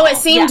confessional. So it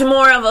seemed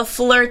more of a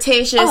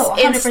flirtatious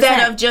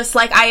instead of just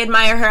like, I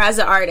admire her as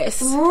an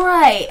artist.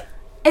 Right.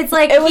 It's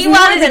like he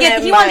wanted to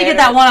get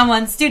that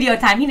one-on-one studio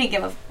time. He didn't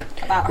give a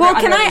about her. Well,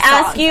 can I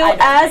ask you,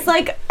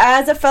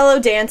 as a fellow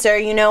dancer,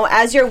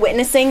 as you're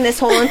witnessing this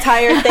whole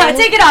entire thing,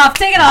 take it off.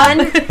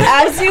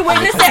 As you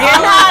witness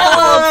it,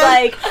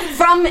 like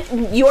from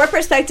your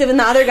perspective and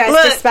the other guy's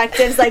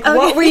perspectives, like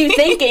what were you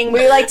thinking?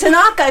 Were you like,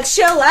 Tanaka,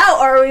 chill out,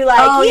 or were you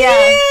like,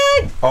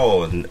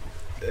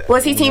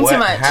 was he team too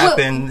much?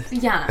 Happened?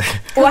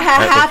 What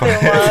happened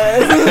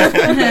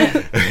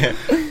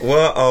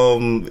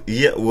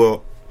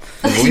was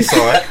we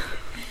saw it.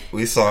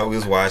 We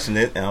was watching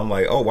it, and I'm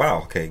like, oh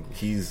wow, okay,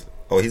 he's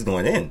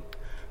going in,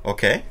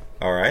 okay.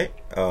 all right.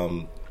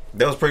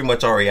 That was pretty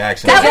much our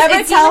reaction. Did you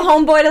ever tell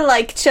homeboy to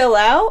like chill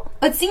out?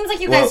 It seems like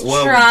you guys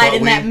tried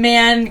in that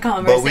man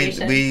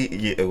conversation.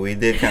 But we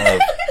did kind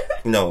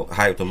of,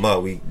 hype him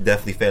up. We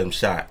definitely fed him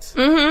shots.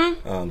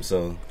 Mm-hmm.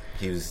 So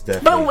he was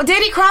definitely. But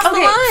did he cross the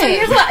line? So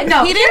here's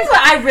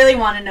what I really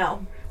want to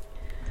know.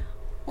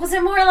 Was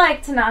it more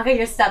like, Tanaka,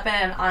 you're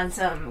stepping on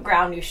some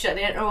ground you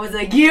shouldn't, or was it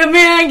like, yeah,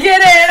 man,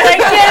 get it, like,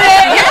 get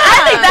it? Yeah.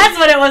 I think that's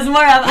what it was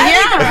more of.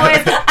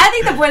 I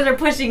think the boys were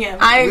pushing him.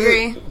 I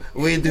agree.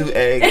 We do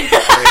egg.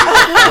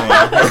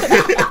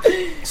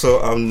 So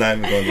I'm not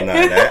even going to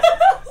deny that.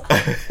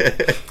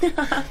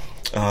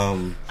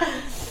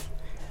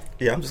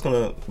 Yeah, I'm just going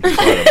to be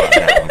quiet about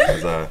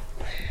that one.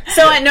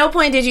 So at no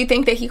point did you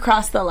think that he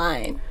crossed the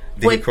line?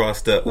 He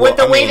crossed the... with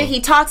the way that he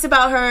talks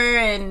about her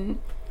and...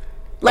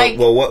 like...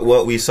 Well,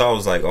 what we saw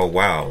was like, oh,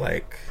 wow,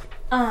 like...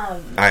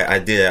 I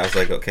did. I was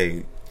like,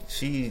 okay...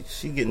 She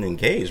getting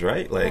engaged,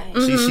 right? Like,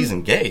 she's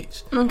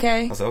engaged.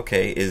 Okay. I was like,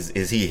 okay,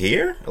 is he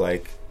here?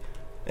 Like...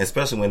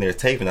 Especially when they're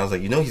taping, I was like,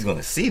 he's going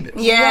to see this.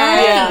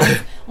 Yeah.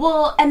 Right.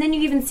 Well, and then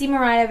you even see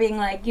Mariah being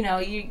like, you're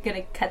going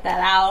to cut that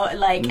out.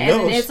 Like,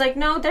 and it's like,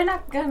 no, they're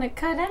not going to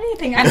cut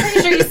anything. I'm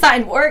pretty sure you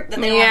signed work that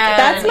they want to cut.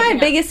 That's my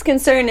biggest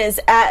concern is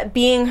at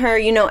being her,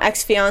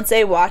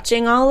 ex-fiance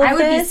watching all of this. I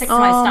would be sick to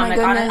my stomach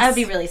on it. I would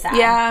be really sad.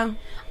 Yeah.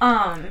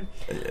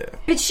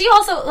 But she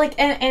also, like,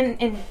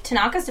 in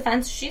Tanaka's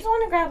defense, she's the one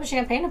who grabbed the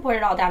champagne and poured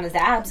it all down his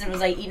abs and was,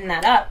 like, eating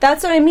that up.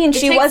 That's what I mean.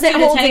 She wasn't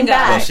holding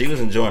back. Well, she was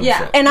enjoying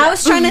herself. And I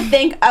was trying to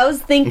think, I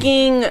was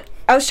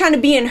trying to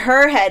be in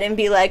her head and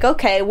be like,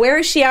 okay, where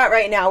is she at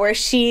right now where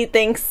she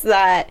thinks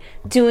that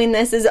doing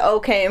this is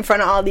okay in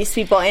front of all these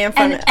people and in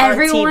front of our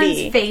everyone's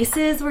TV.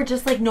 faces were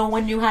just like, no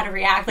one knew how to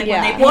react. Like,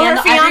 when they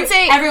her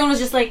fiance... everyone was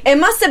just like... It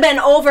must have been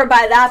over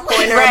by that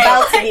point, or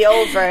about to be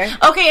over.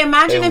 Okay,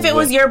 imagine if it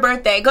was your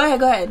birthday. Go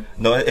ahead.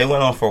 No, it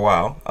went on for a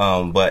while.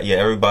 But yeah,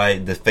 everybody,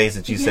 the face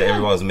that you said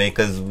everyone was made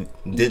because we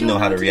didn't know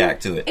how to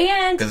react to it.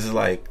 And... because it's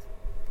like,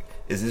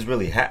 is this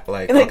really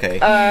okay.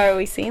 Are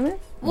we seeing this?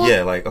 Well,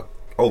 yeah, like...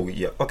 Oh,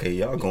 yeah, okay,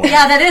 y'all going in.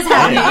 Yeah, that is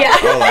happening,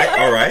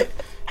 yeah. All right.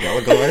 Y'all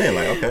are going in,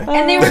 like, okay.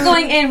 And they were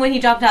going in when he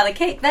dropped out of the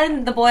cake.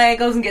 Then the boy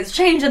goes and gets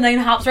changed and then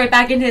hops right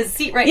back in his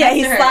seat next to her. Yeah,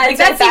 he slides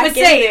that's back he was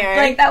in saying. there.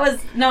 Like, that was,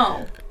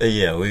 no.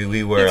 Yeah,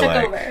 we were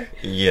like... over.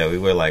 Yeah, we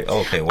were like,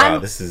 okay, wow,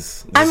 this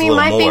is a little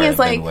my more thing is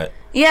like... what...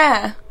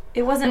 Yeah.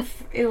 It wasn't...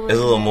 It was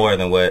a little more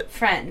than what...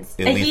 Friends.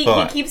 And he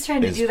keeps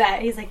trying to do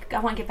that. He's like, I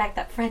want to get back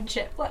that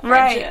friendship. What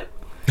friendship? Right.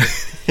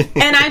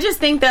 And I just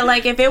think that,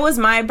 like, if it was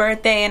my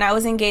birthday and I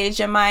was engaged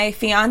and my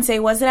fiance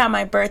wasn't at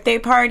my birthday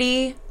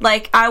party,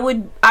 like, I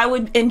would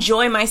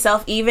enjoy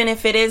myself, even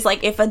if it is,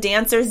 like, if a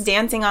dancer's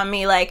dancing on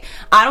me. Like,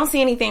 I don't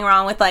see anything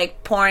wrong with,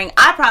 like, pouring.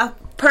 I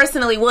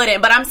personally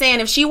wouldn't, but I'm saying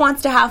if she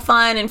wants to have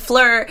fun and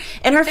flirt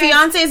and her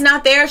fiance is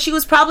not there, she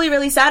was probably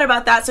really sad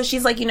about that, so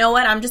she's like, you know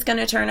what, I'm just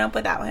gonna turn up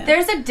without him.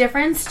 There's a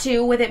difference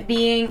too with it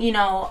being,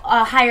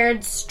 a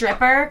hired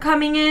stripper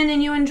coming in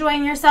and you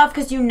enjoying yourself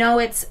because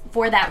it's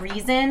for that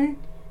reason.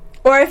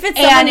 Or if it's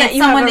someone that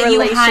you have a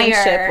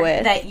relationship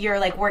with, that you're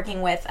like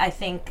working with, I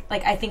think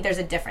there's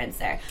a difference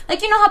there.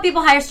 Like, how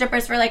people hire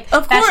strippers for like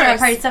of course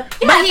party stuff.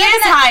 Yeah, but he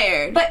is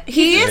hired. But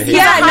he's a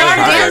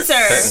hired dancer.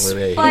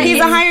 He's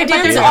a hired dancer.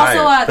 But there's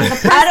also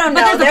I don't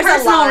know. But there's a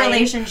personal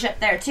relationship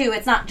there too.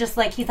 It's not just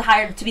like he's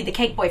hired to be the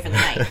cake boy for the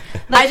night.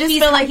 Like, I just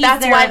feel like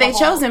that's why they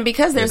chose him,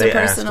 because there's a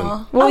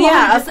personal. Well,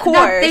 yeah, of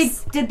course they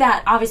did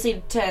that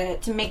obviously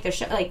to make their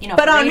show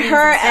But on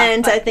her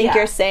end, I think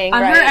you're saying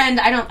on her end,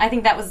 I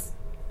think that was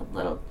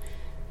little,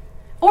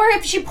 or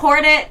if she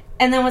poured it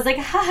and then was like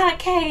haha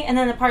okay and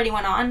then the party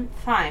went on,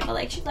 fine, but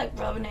like she's like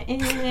rubbing it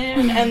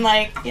in and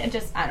like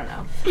just I don't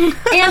know.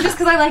 And just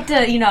because I like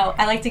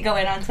to go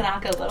in on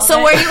Tanaka a little so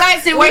bit. Were you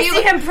guys see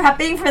him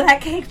prepping for that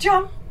cake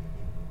jump?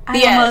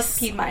 I almost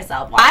peed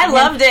myself. I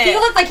loved it. He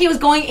looked like he was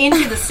going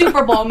into the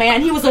Super Bowl,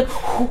 man. He was like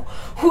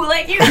who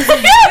like you. It was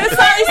probably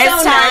so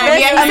nervous.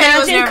 Yeah,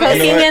 imagine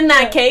cooking in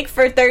that cake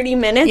for 30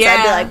 minutes.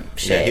 I'd be like,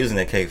 shit. Yeah, he was in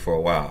that cake for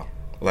a while.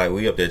 Like,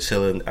 we up there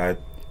chilling.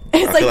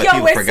 It's like,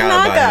 yo, where's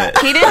Tanaka?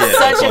 He did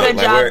such a good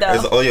job,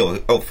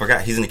 though.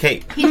 Forgot he's in the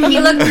cake. He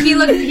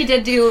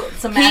did do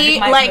some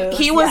magic moves.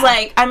 He was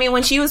like, I mean,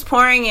 when she was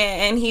pouring it,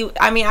 and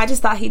I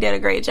just thought he did a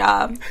great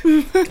job.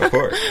 Of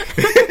course.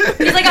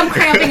 He's like, I'm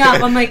cramping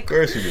up. I'm like, of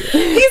course you did.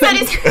 He said,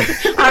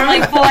 I'm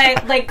like,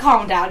 boy, like,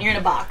 calm down. You're in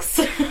a box.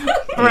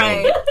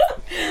 Right.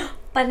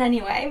 But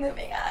anyway,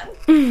 moving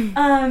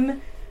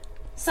on.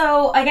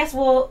 So I guess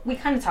we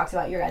kind of talked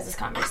about your guys'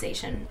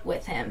 conversation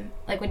with him,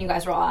 like when you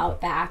guys were all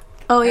out back.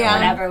 Oh, yeah.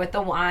 Whatever, with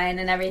the wine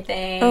and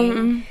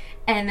everything.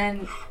 And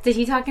then, did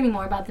he talk any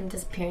more about them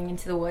disappearing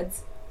into the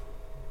woods?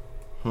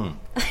 Do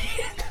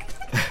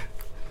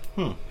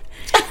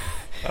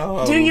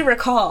you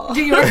recall?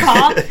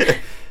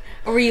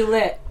 Or were you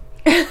lit?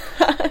 We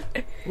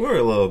were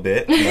a little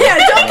bit. Yeah,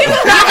 don't give him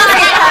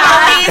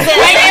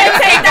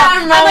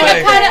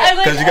that.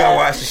 Because you gotta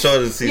watch the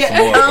show to see some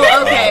more.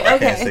 Okay. I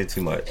can't say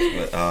too much.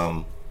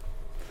 But,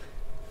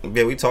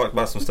 yeah, we talked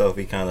about some stuff.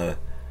 We kind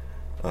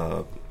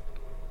of...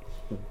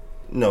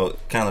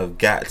 kind of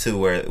got to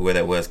where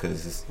that was,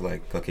 because it's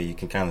like, okay, you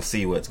can kind of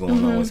see what's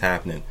going on, what's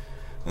happening,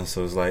 and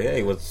so it's like,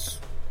 hey, what's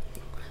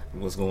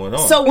going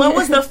on? So what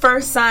was the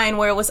first sign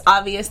where it was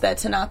obvious that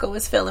Tanaka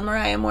was feeling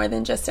Mariah more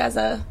than just as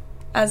a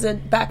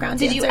background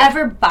dancer? Did you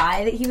ever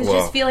buy that he was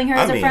just feeling her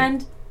as a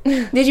friend?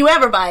 Did you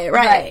ever buy it?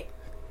 Right.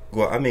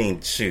 Well, I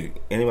mean, shoot,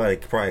 anybody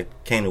probably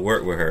came to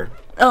work with her.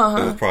 It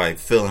was probably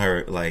feeling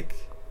her like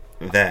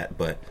that,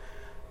 but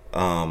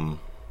I'm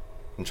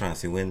trying to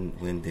see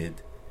when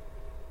did,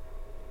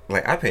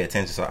 like, I pay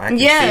attention, so I can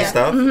see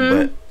stuff,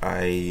 but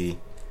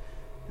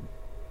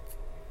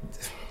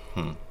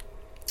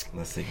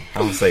let's see.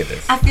 I'm gonna say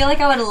this. I feel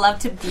like I would love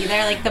to be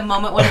there, like the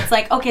moment when it's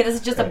like, okay, this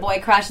is just a boy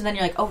crush, and then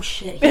you're like, oh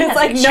shit, he has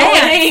like, a no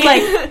chance. way.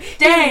 Like,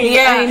 dang,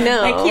 Yeah, I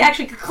know. Like, he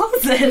actually could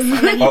close this, and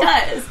then he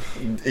does.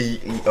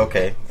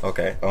 Okay.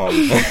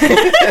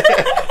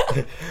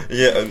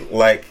 Yeah,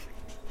 like,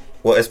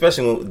 well,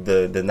 especially when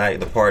the night,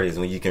 the parties,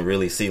 when you can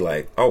really see,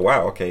 like, oh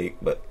wow, okay,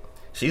 but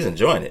she's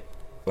enjoying it.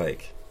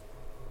 Like,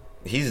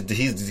 he's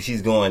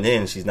going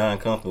in, she's not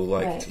uncomfortable.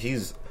 Like, right.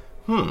 he's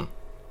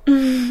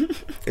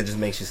it just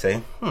makes you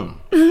say,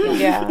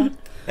 Yeah.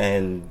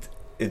 And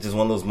it's just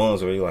one of those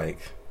moments where you're like,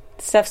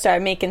 stuff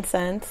started making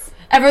sense.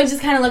 Everyone's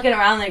just kind of looking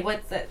around, like,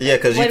 what's it? yeah,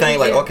 because you think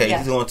like, okay, yeah.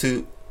 he's going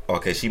to.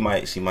 Okay, she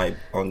might.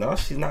 Oh no,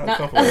 she's not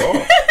uncomfortable at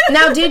all.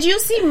 Now, did you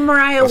see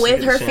Mariah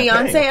with her champagne,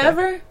 fiance okay.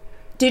 ever?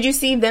 Did you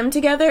see them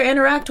together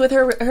interact with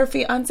her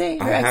fiance,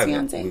 her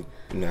ex-fiance?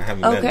 No, I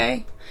haven't.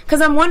 Okay,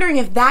 because I'm wondering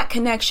if that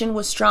connection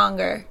was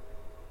stronger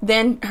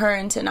than her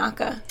and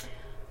Tanaka.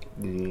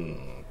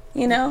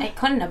 You know, It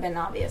couldn't have been,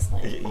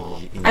 obviously.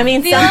 I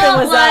mean, Feel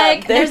something was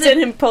like up. there's That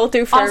didn't pull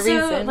through for Also,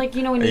 a reason. like,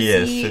 you know, when you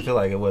Yes, see, I feel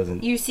like it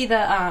wasn't. you see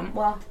the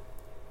well.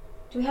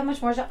 Do we have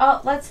much more?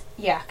 Let's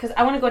because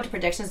I want to go into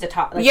predictions to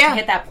talk, to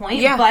hit that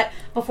point. Yeah. But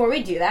before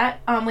we do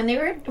that, when they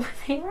were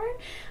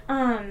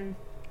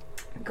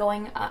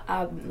going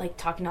like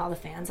talking to all the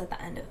fans at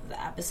the end of the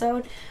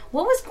episode,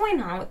 what was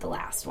going on with the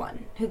last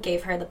one who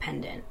gave her the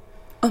pendant?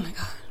 oh my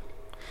god.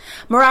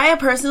 Mariah,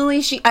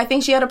 personally, I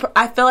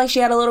feel like she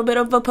had a little bit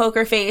of a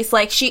poker face.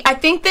 Like, I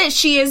think that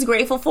she is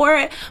grateful for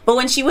it, but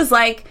when she was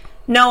like,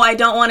 no, I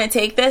don't want to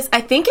take this,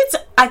 I think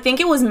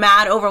it was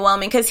mad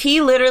overwhelming, because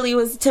he literally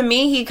was, to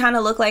me, he kind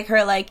of looked like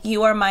her, like,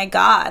 you are my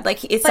god.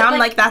 Like, it sounded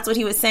like that's what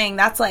he was saying.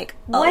 That's like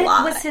a lot.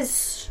 What was his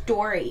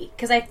story?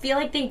 Because I feel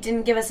like they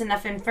didn't give us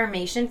enough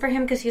information for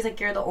him, because he's like,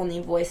 you're the only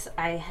voice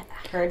I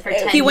heard for 10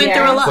 years. He went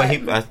through a lot.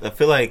 Well, I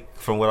feel like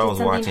from what I was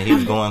watching, he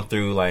was going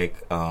through like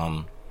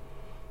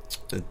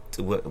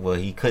well,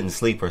 he couldn't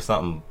sleep or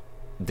something.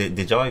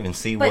 Did y'all even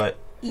see what?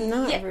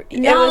 No, it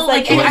was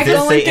like Did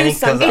it say anything?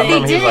 Because I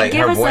remember he was like,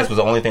 her voice us was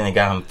the only thing that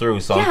got him through.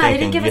 So I'm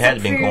thinking you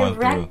had been going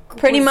through.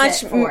 Pretty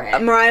much,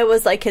 Mariah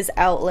was like his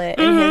outlet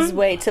and his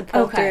way to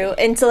pull through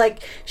and to like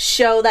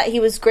show that he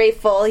was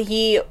grateful.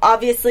 He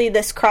obviously,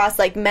 this cross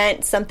like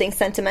meant something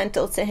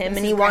sentimental to him,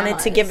 and he wanted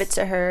to give it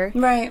to her.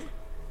 Right.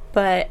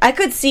 But I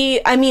could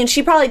see, I mean,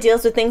 she probably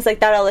deals with things like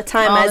that all the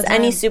time, as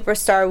any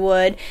superstar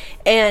would.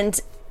 And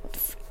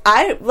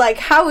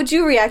how would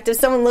you react if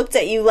someone looked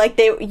at you like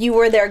you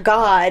were their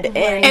god,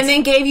 and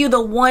then gave you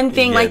the one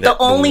thing, like the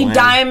only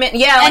diamond,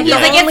 and he's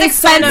like, it's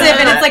expensive,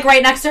 and it's like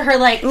right next to her,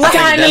 like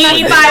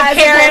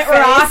 85-carat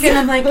rock, and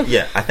I'm like,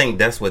 yeah, I think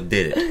that's what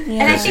did it.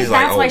 And I think she's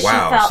that's like,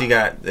 why oh wow, she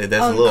got that's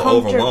a little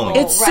overwhelming.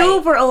 It's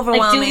super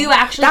overwhelming. Like, do you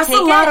actually? That's take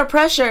a lot it? of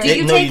pressure. Do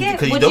you take it?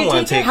 Because you Would don't you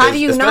want to take it. How do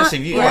you especially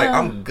not? if you're like,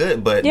 I'm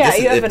good, but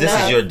if this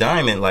is your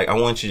diamond, like, I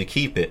want you to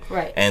keep it.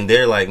 Right. And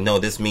they're like, no,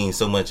 this means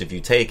so much if you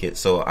take it.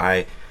 So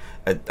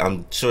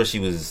I'm sure she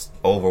was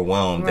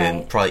overwhelmed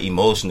and probably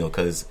emotional,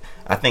 because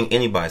I think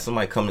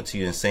somebody coming to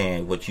you and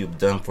saying what you've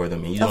done for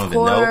them and you don't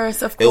even know,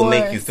 it'll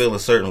make you feel a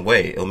certain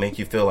way. It'll make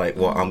you feel like,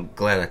 well, I'm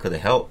glad I could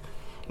have helped,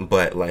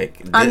 but like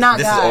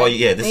this is all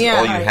you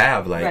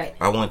have. Like,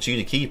 I want you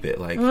to keep it,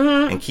 like,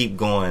 and keep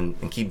going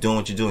and keep doing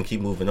what you do and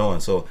keep moving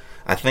on. So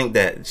I think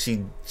that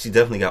she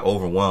definitely got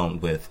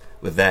overwhelmed with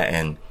that,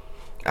 and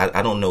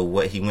I don't know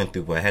what he went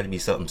through, but it had to be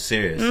something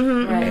serious.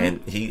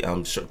 And he,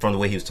 from the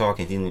way he was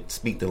talking, he didn't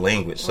speak the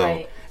language, so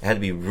it had to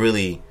be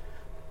really,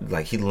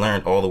 like, he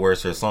learned all the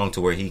words to her song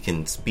to where he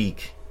can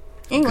speak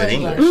good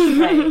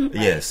English.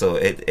 Yeah, so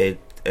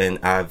and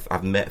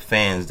I've met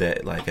fans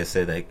that, like I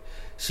said, like,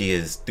 she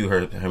is, through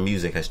her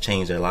music, has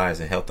changed their lives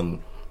and helped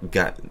them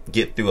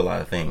get through a lot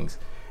of things.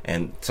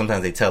 And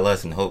sometimes they tell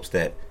us in hopes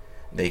that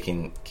they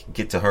can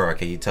get to her.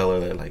 Okay, you tell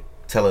her that, like,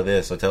 tell her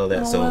this or tell her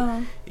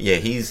that. Yeah,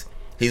 he's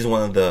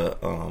one of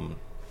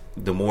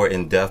the more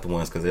in-depth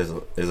ones, because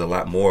there's a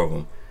lot more of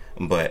them.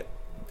 But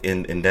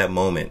in that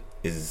moment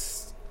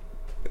is,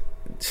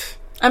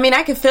 I mean,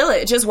 I could feel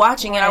it just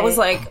watching it. I was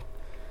like,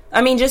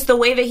 I mean, just the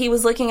way that he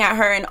was looking at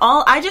her and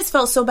all, I just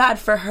felt so bad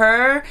for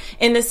her,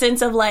 in the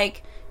sense of,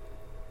 like,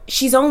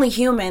 she's only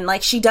human.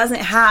 Like, she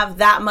doesn't have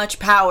that much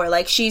power.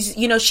 Like, she's,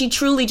 you know, she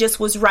truly just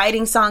was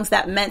writing songs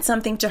that meant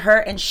something to her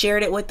and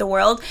shared it with the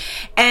world.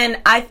 And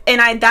I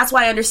that's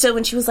why I understood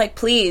when she was like,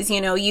 please,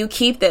 you know, you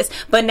keep this.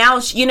 But now,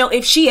 you know,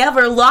 if she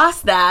ever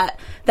lost that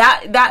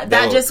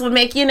just would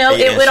make, you know,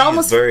 it would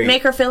almost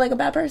make her feel like a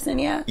bad person.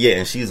 Yeah,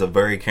 and she's a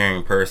very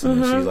caring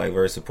person, and she's like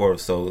very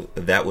supportive, so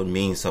that would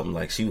mean something.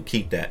 Like, she would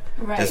keep that,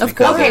 right? Of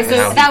course. Okay,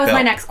 so that was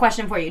my next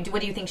question for you.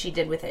 What do you think she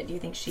did with it? Do you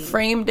think she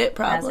framed it?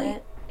 Probably.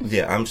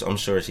 Yeah, I'm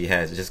sure she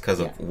has, just because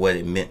of what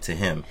it meant to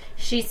him.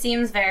 She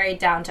seems very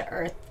down to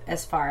earth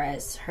as far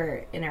as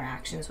her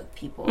interactions with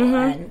people,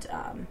 and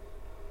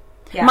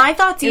my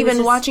thoughts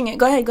even watching it.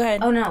 Go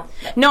ahead. Oh, no,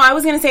 I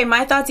was gonna say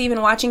my thoughts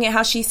even watching it.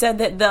 How she said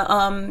that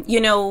the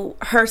you know,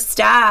 her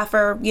staff,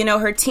 or, you know,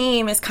 her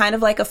team is kind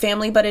of like a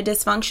family, but a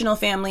dysfunctional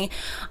family.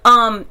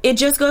 It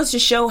just goes to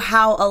show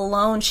how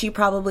alone she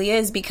probably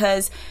is,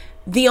 because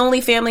the only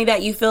family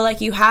that you feel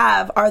like you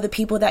have are the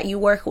people that you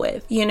work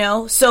with, you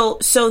know? So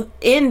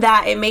in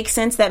that, it makes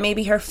sense that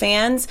maybe her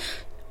fans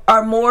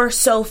are more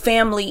so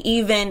family,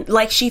 even,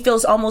 like, she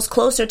feels almost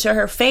closer to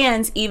her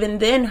fans even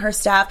than her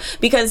staff,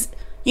 because,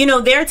 you know,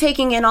 they're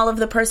taking in all of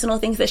the personal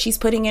things that she's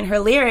putting in her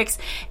lyrics,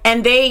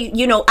 and they,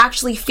 you know,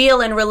 actually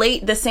feel and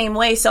relate the same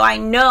way. So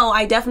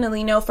I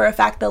definitely know for a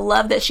fact the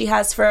love that she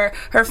has for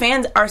her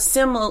fans are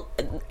similar,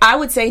 I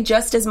would say,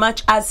 just as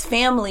much as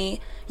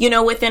family, you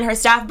know, within her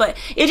staff. But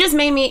it just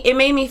made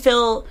me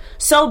feel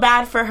so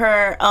bad for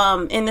her,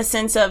 in the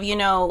sense of, you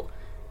know,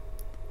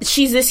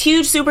 she's this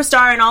huge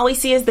superstar and all we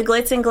see is the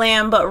glitz and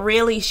glam, but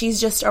really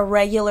she's just a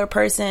regular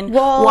person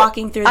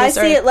walking through this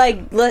earth. I see it like,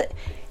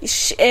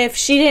 if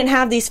she didn't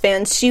have these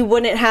fans, she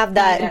wouldn't have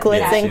that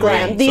glitz and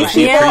glam. Right. These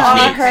people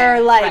are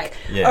her, like,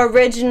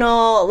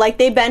 original, like,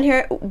 they've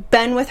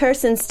been with her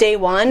since day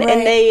one,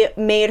 and they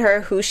made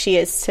her who she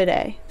is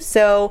today.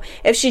 So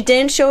if she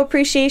didn't show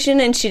appreciation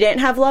and she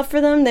didn't have love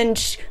for them, then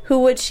who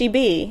would she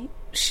be?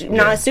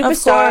 Not a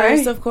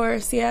superstar. Of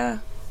course, yeah.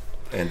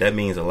 And that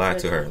means a lot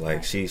to her.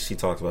 Like, she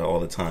talks about it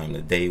all the time,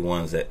 the day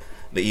ones that,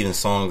 even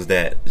songs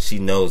that she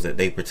knows that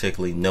they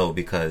particularly know,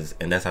 because,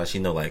 and that's how she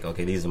know, like,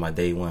 okay, these are my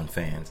day one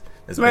fans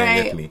that's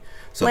been with me.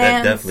 So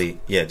lambs. That definitely,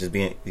 just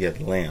being, the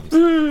lambs.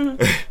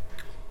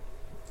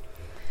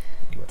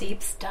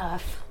 Deep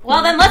stuff.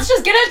 Well, then let's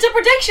just get into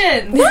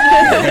predictions.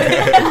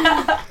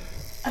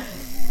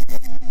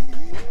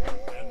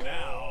 And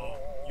now,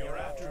 your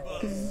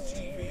AfterBuzz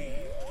TV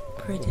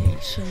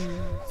predictions.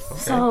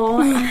 So,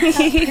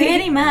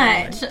 pretty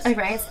much,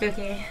 right,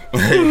 spooky.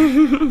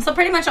 So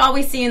pretty much all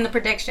we see in the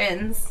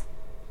predictions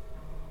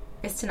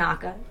is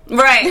Tanaka.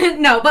 Right.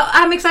 No, but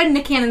I'm excited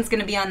Nick Cannon's going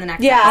to be on the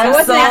next episode. I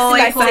was so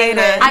excited.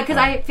 Because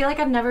I feel like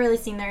I've never really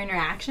seen their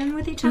interaction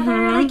with each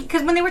other. Like,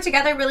 because when they were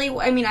together, really,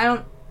 I mean,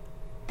 I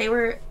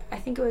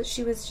think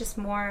she was just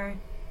more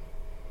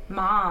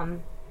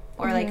mom.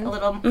 Or like a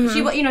little,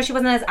 she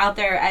wasn't as out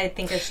there, I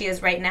think, as she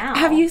is right now.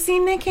 Have you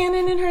seen Nick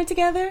Cannon and her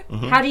together?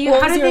 How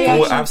did they?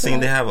 Well, I've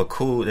seen they have a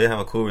cool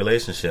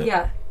relationship.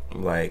 Yeah,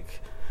 like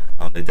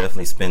they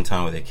definitely spend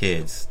time with their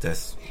kids.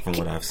 That's from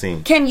what I've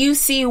seen. Can you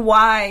see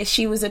why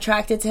she was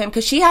attracted to him?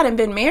 Because she hadn't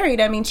been married.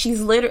 I mean,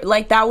 she's literally,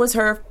 like, that was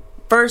her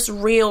first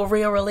real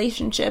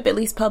relationship, at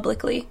least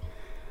publicly.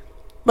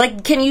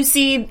 Like, can you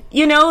see,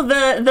 you know,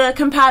 the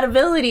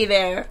compatibility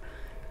there?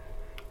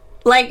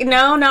 Like,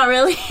 no, not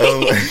really. Because,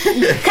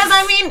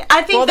 I mean,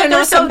 I think that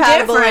they're so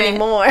compatible different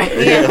anymore.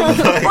 Yeah.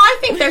 Well, I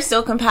think they're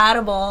still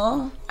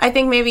compatible. I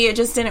think maybe it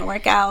just didn't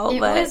work out.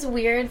 It was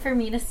weird for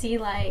me to see,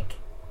 like,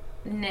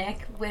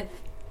 Nick with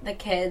the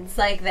kids,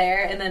 like,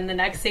 there, and then the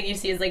next thing you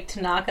see is, like,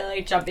 Tanaka,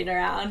 like, jumping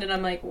around, and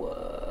I'm like,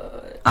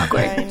 what?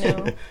 Awkward. I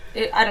know.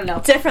 I don't know.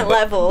 Different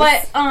levels.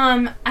 But,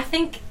 I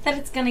think that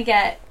it's gonna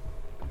get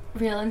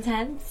real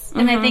intense.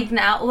 And I think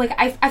now, like,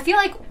 I feel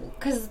like,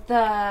 because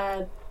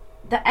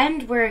the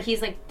end where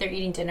he's like, they're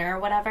eating dinner or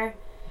whatever,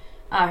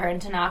 her and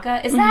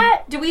Tanaka, is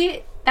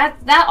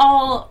that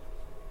all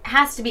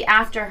has to be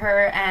after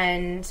her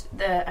and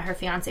her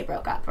fiance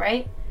broke up,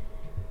 right?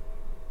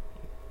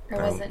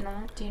 Or was it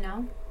not? Do you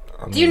know?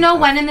 Do you know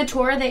when in the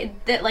tour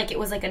that like it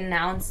was like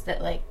announced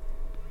that like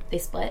they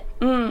split?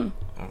 Oh,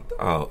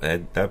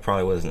 that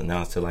probably wasn't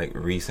announced till like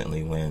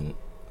recently when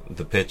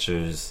the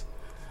pictures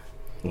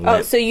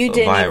went so you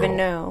didn't viral. even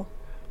know.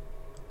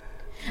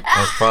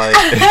 That's probably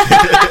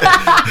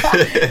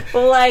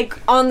like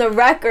on the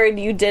record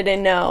you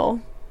didn't know,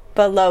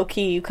 but low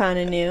key you kind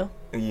of knew.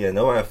 Yeah,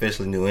 no one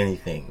officially knew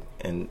anything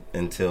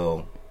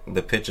until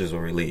the pictures were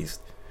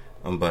released.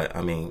 But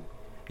I mean,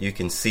 you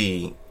can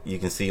see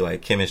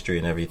like chemistry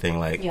and everything.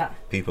 Like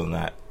people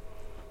not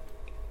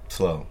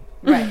slow,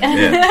 right?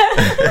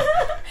 Yeah.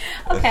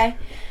 Okay.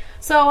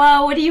 So,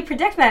 what do you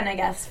predict then, I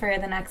guess, for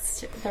the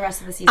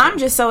rest of the season? I'm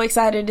just so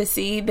excited to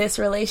see this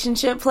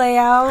relationship play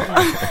out.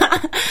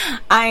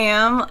 I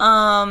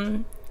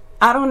am.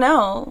 I don't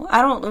know.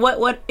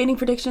 What any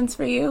predictions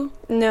for you?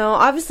 No,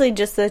 obviously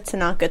just the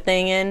Tanaka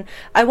thing, and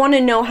I want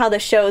to know how the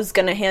show's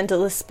going to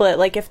handle the split.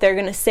 Like, if they're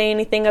going to say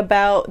anything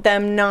about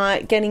them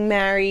not getting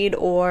married,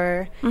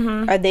 or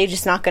are they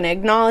just not going to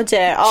acknowledge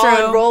it?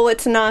 I'll roll with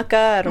Tanaka.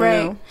 I don't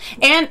know.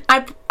 And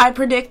I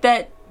predict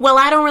that. Well,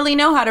 I don't really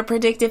know how to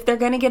predict if they're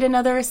going to get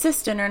another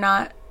assistant or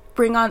not.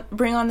 Bring on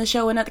the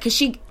show another, because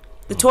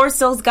the tour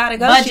still's got to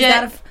go.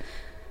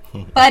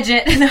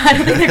 Budget. No, I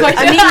don't think they're going to.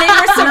 I mean, they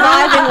were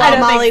surviving while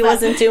Molly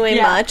wasn't doing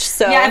much.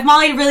 So yeah, if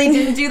Molly really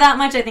didn't do that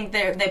much, I think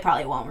they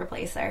probably won't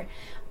replace her.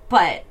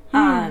 But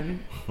I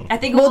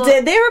think. Well,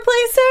 did they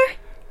replace her?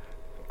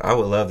 I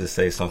would love to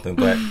say something,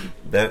 but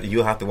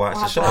you'll have to watch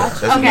the show.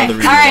 That's okay. another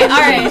reason. All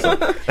right.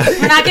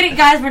 We're not getting,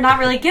 guys. We're not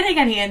really getting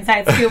any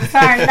inside scoop.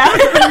 Sorry.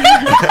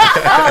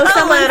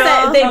 Someone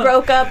said they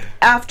broke up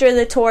after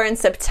the tour in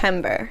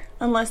September.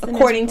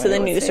 According to the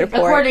news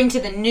report. According to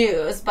the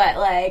news, but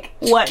like...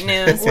 What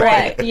news?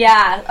 Right.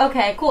 Yeah.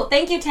 Okay, cool.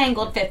 Thank you,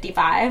 Tangled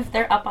 55.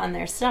 They're up on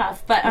their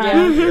stuff. But,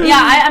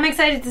 I'm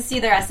excited to see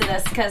the rest of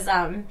this, because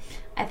I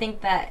think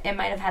that it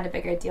might have had a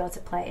bigger deal to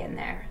play in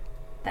the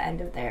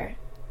end of their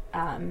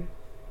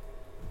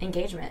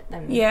engagement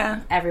than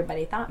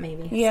everybody thought,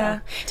 maybe. Yeah.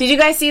 So. Did you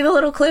guys see the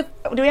little clip?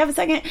 Do we have a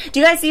second? Do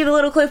you guys see the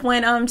little clip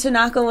when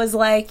Tanaka was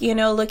like,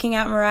 looking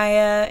at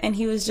Mariah, and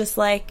he was just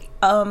like,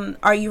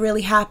 are you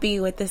really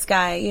happy with this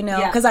guy?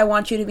 Because I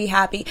want you to be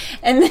happy.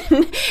 And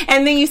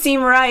then you see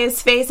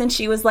Mariah's face, and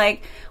she was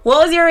like,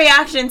 what was your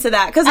reaction to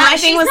that? Because my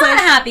thing was not like,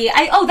 happy.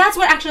 That's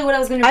what I was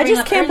going to bring up. I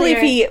just can't believe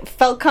he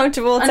felt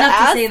comfortable to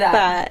ask say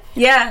that.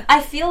 Yeah.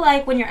 I feel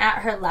like when you're at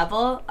her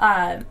level,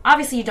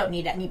 obviously you don't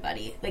need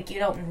anybody. Like, you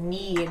don't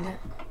need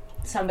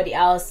somebody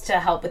else to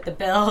help with the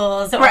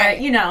bills, or,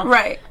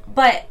 Right.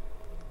 But,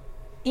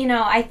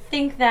 I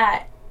think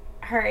that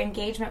her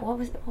engagement, what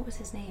was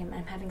his name?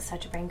 I'm having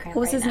such a brain cramp.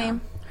 What was his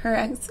name?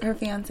 Her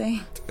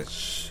fiance.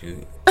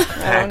 Shoot.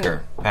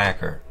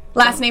 Packer.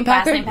 Last name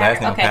Packer? Okay.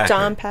 Packer.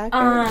 John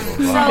Packer.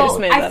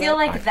 So I feel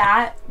like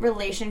that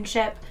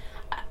relationship,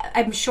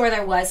 I'm sure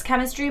there was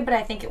chemistry, but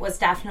I think it was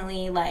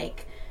definitely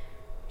like,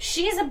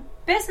 she's a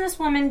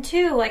businesswoman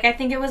too. Like, I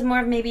think it was more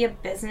of maybe a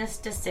business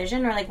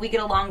decision, or like, we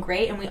get along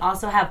great and we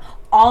also have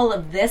all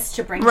of this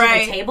to bring to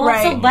the table,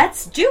 so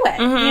let's do it,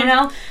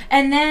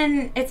 and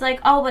then it's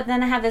like, but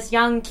then I have this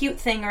young cute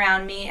thing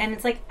around me, and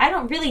it's like, I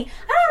don't really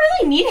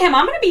need him.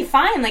 I'm gonna be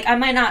fine. Like, I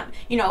might not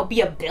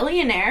be a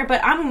billionaire,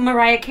 but I'm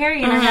Mariah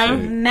Carey and I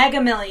have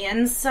mega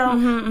millions,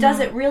 so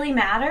does it really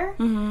matter?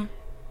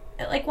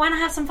 Like, why not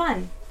have some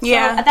fun?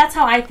 Yeah. So that's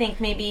how I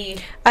think maybe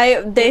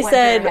they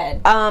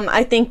said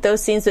I think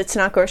those scenes with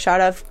Tanaka were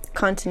shot of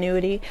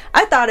continuity.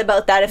 I thought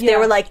about that if they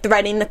were like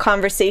threading the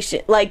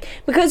conversation, like,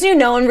 because in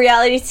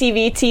reality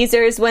TV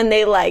teasers, when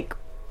they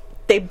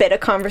bit a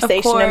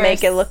conversation to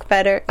make it look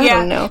better. I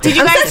don't know. Did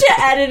you guys such an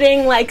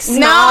editing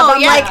snob.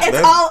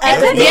 It's all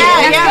edited.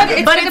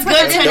 Yeah. But it's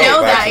good to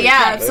know that.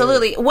 Yeah,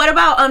 absolutely. What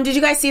about did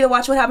you guys see the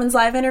Watch What Happens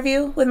Live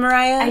interview with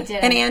Mariah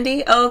and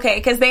Andy? Oh, okay,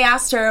 because they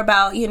asked her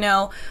about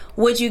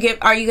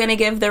are you going to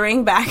give the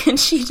ring back? And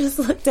she just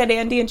looked at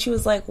Andy and she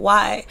was like,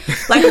 why?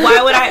 Like,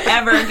 why would I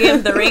ever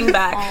give the ring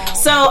back?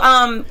 So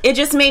it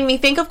just made me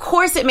think, of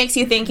course it makes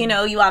you think,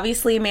 you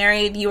obviously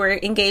married, you were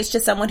engaged to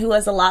someone who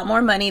has a lot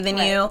more money than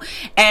you,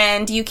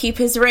 and you keep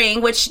his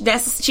ring, which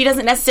she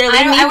doesn't necessarily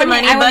need the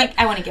money, but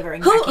I want to give a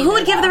ring back. Who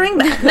would give the ring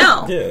back?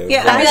 No.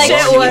 That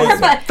shit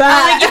was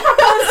bad. You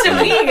proposed to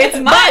me, it's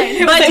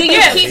mine. But do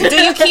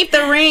you keep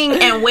the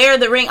ring and wear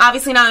the ring,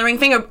 obviously not on the ring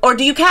finger, or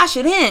do you cash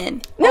it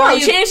in? No,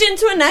 change it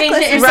into a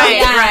necklace.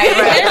 Right.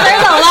 There's a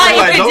lot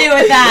you can do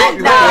with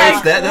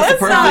that. That's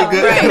perfectly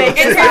good.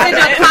 It turns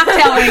into a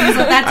cocktail ring is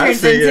what that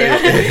turns into.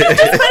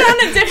 Just put on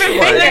a different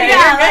finger.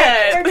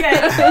 We're good.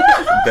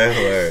 That's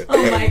hilarious.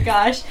 Oh my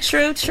gosh.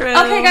 True.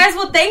 Okay, guys,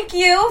 well, thank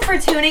you for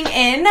tuning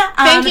in.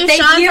 Thank you,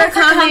 Sean, for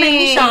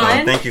coming.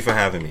 Sean. Thank you for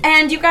having me.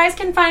 And you guys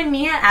can find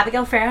me at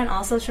Abigail Farah on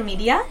all social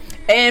media.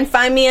 And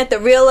find me at The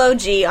Real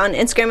OG on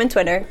Instagram and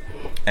Twitter.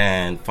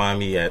 And find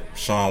me at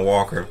Sean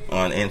Walker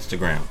on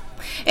Instagram.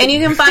 And you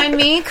can find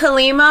me,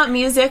 Kalima,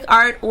 Music,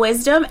 Art,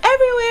 Wisdom,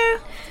 everywhere.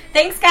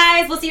 Thanks,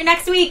 guys. We'll see you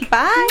next week.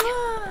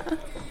 Bye.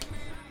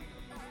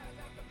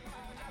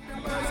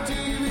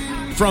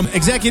 From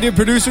executive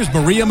producers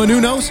Maria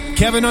Menounos,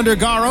 Kevin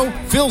Undergaro,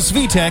 Phil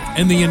Svitek,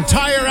 and the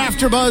entire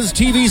AfterBuzz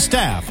TV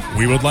staff,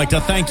 we would like to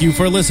thank you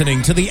for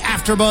listening to the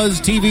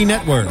AfterBuzz TV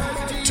network.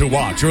 To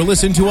watch or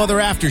listen to other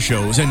after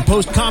shows and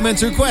post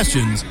comments or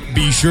questions,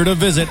 be sure to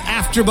visit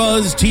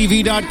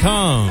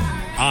AfterBuzzTV.com.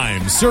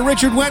 I'm Sir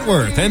Richard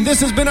Wentworth, and this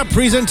has been a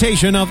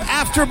presentation of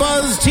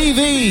AfterBuzz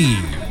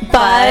TV.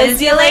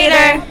 Buzz you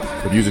later.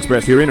 The views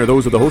expressed herein are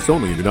those of the hosts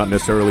only and do not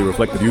necessarily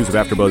reflect the views of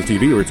AfterBuzz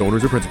TV or its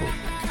owners or principals.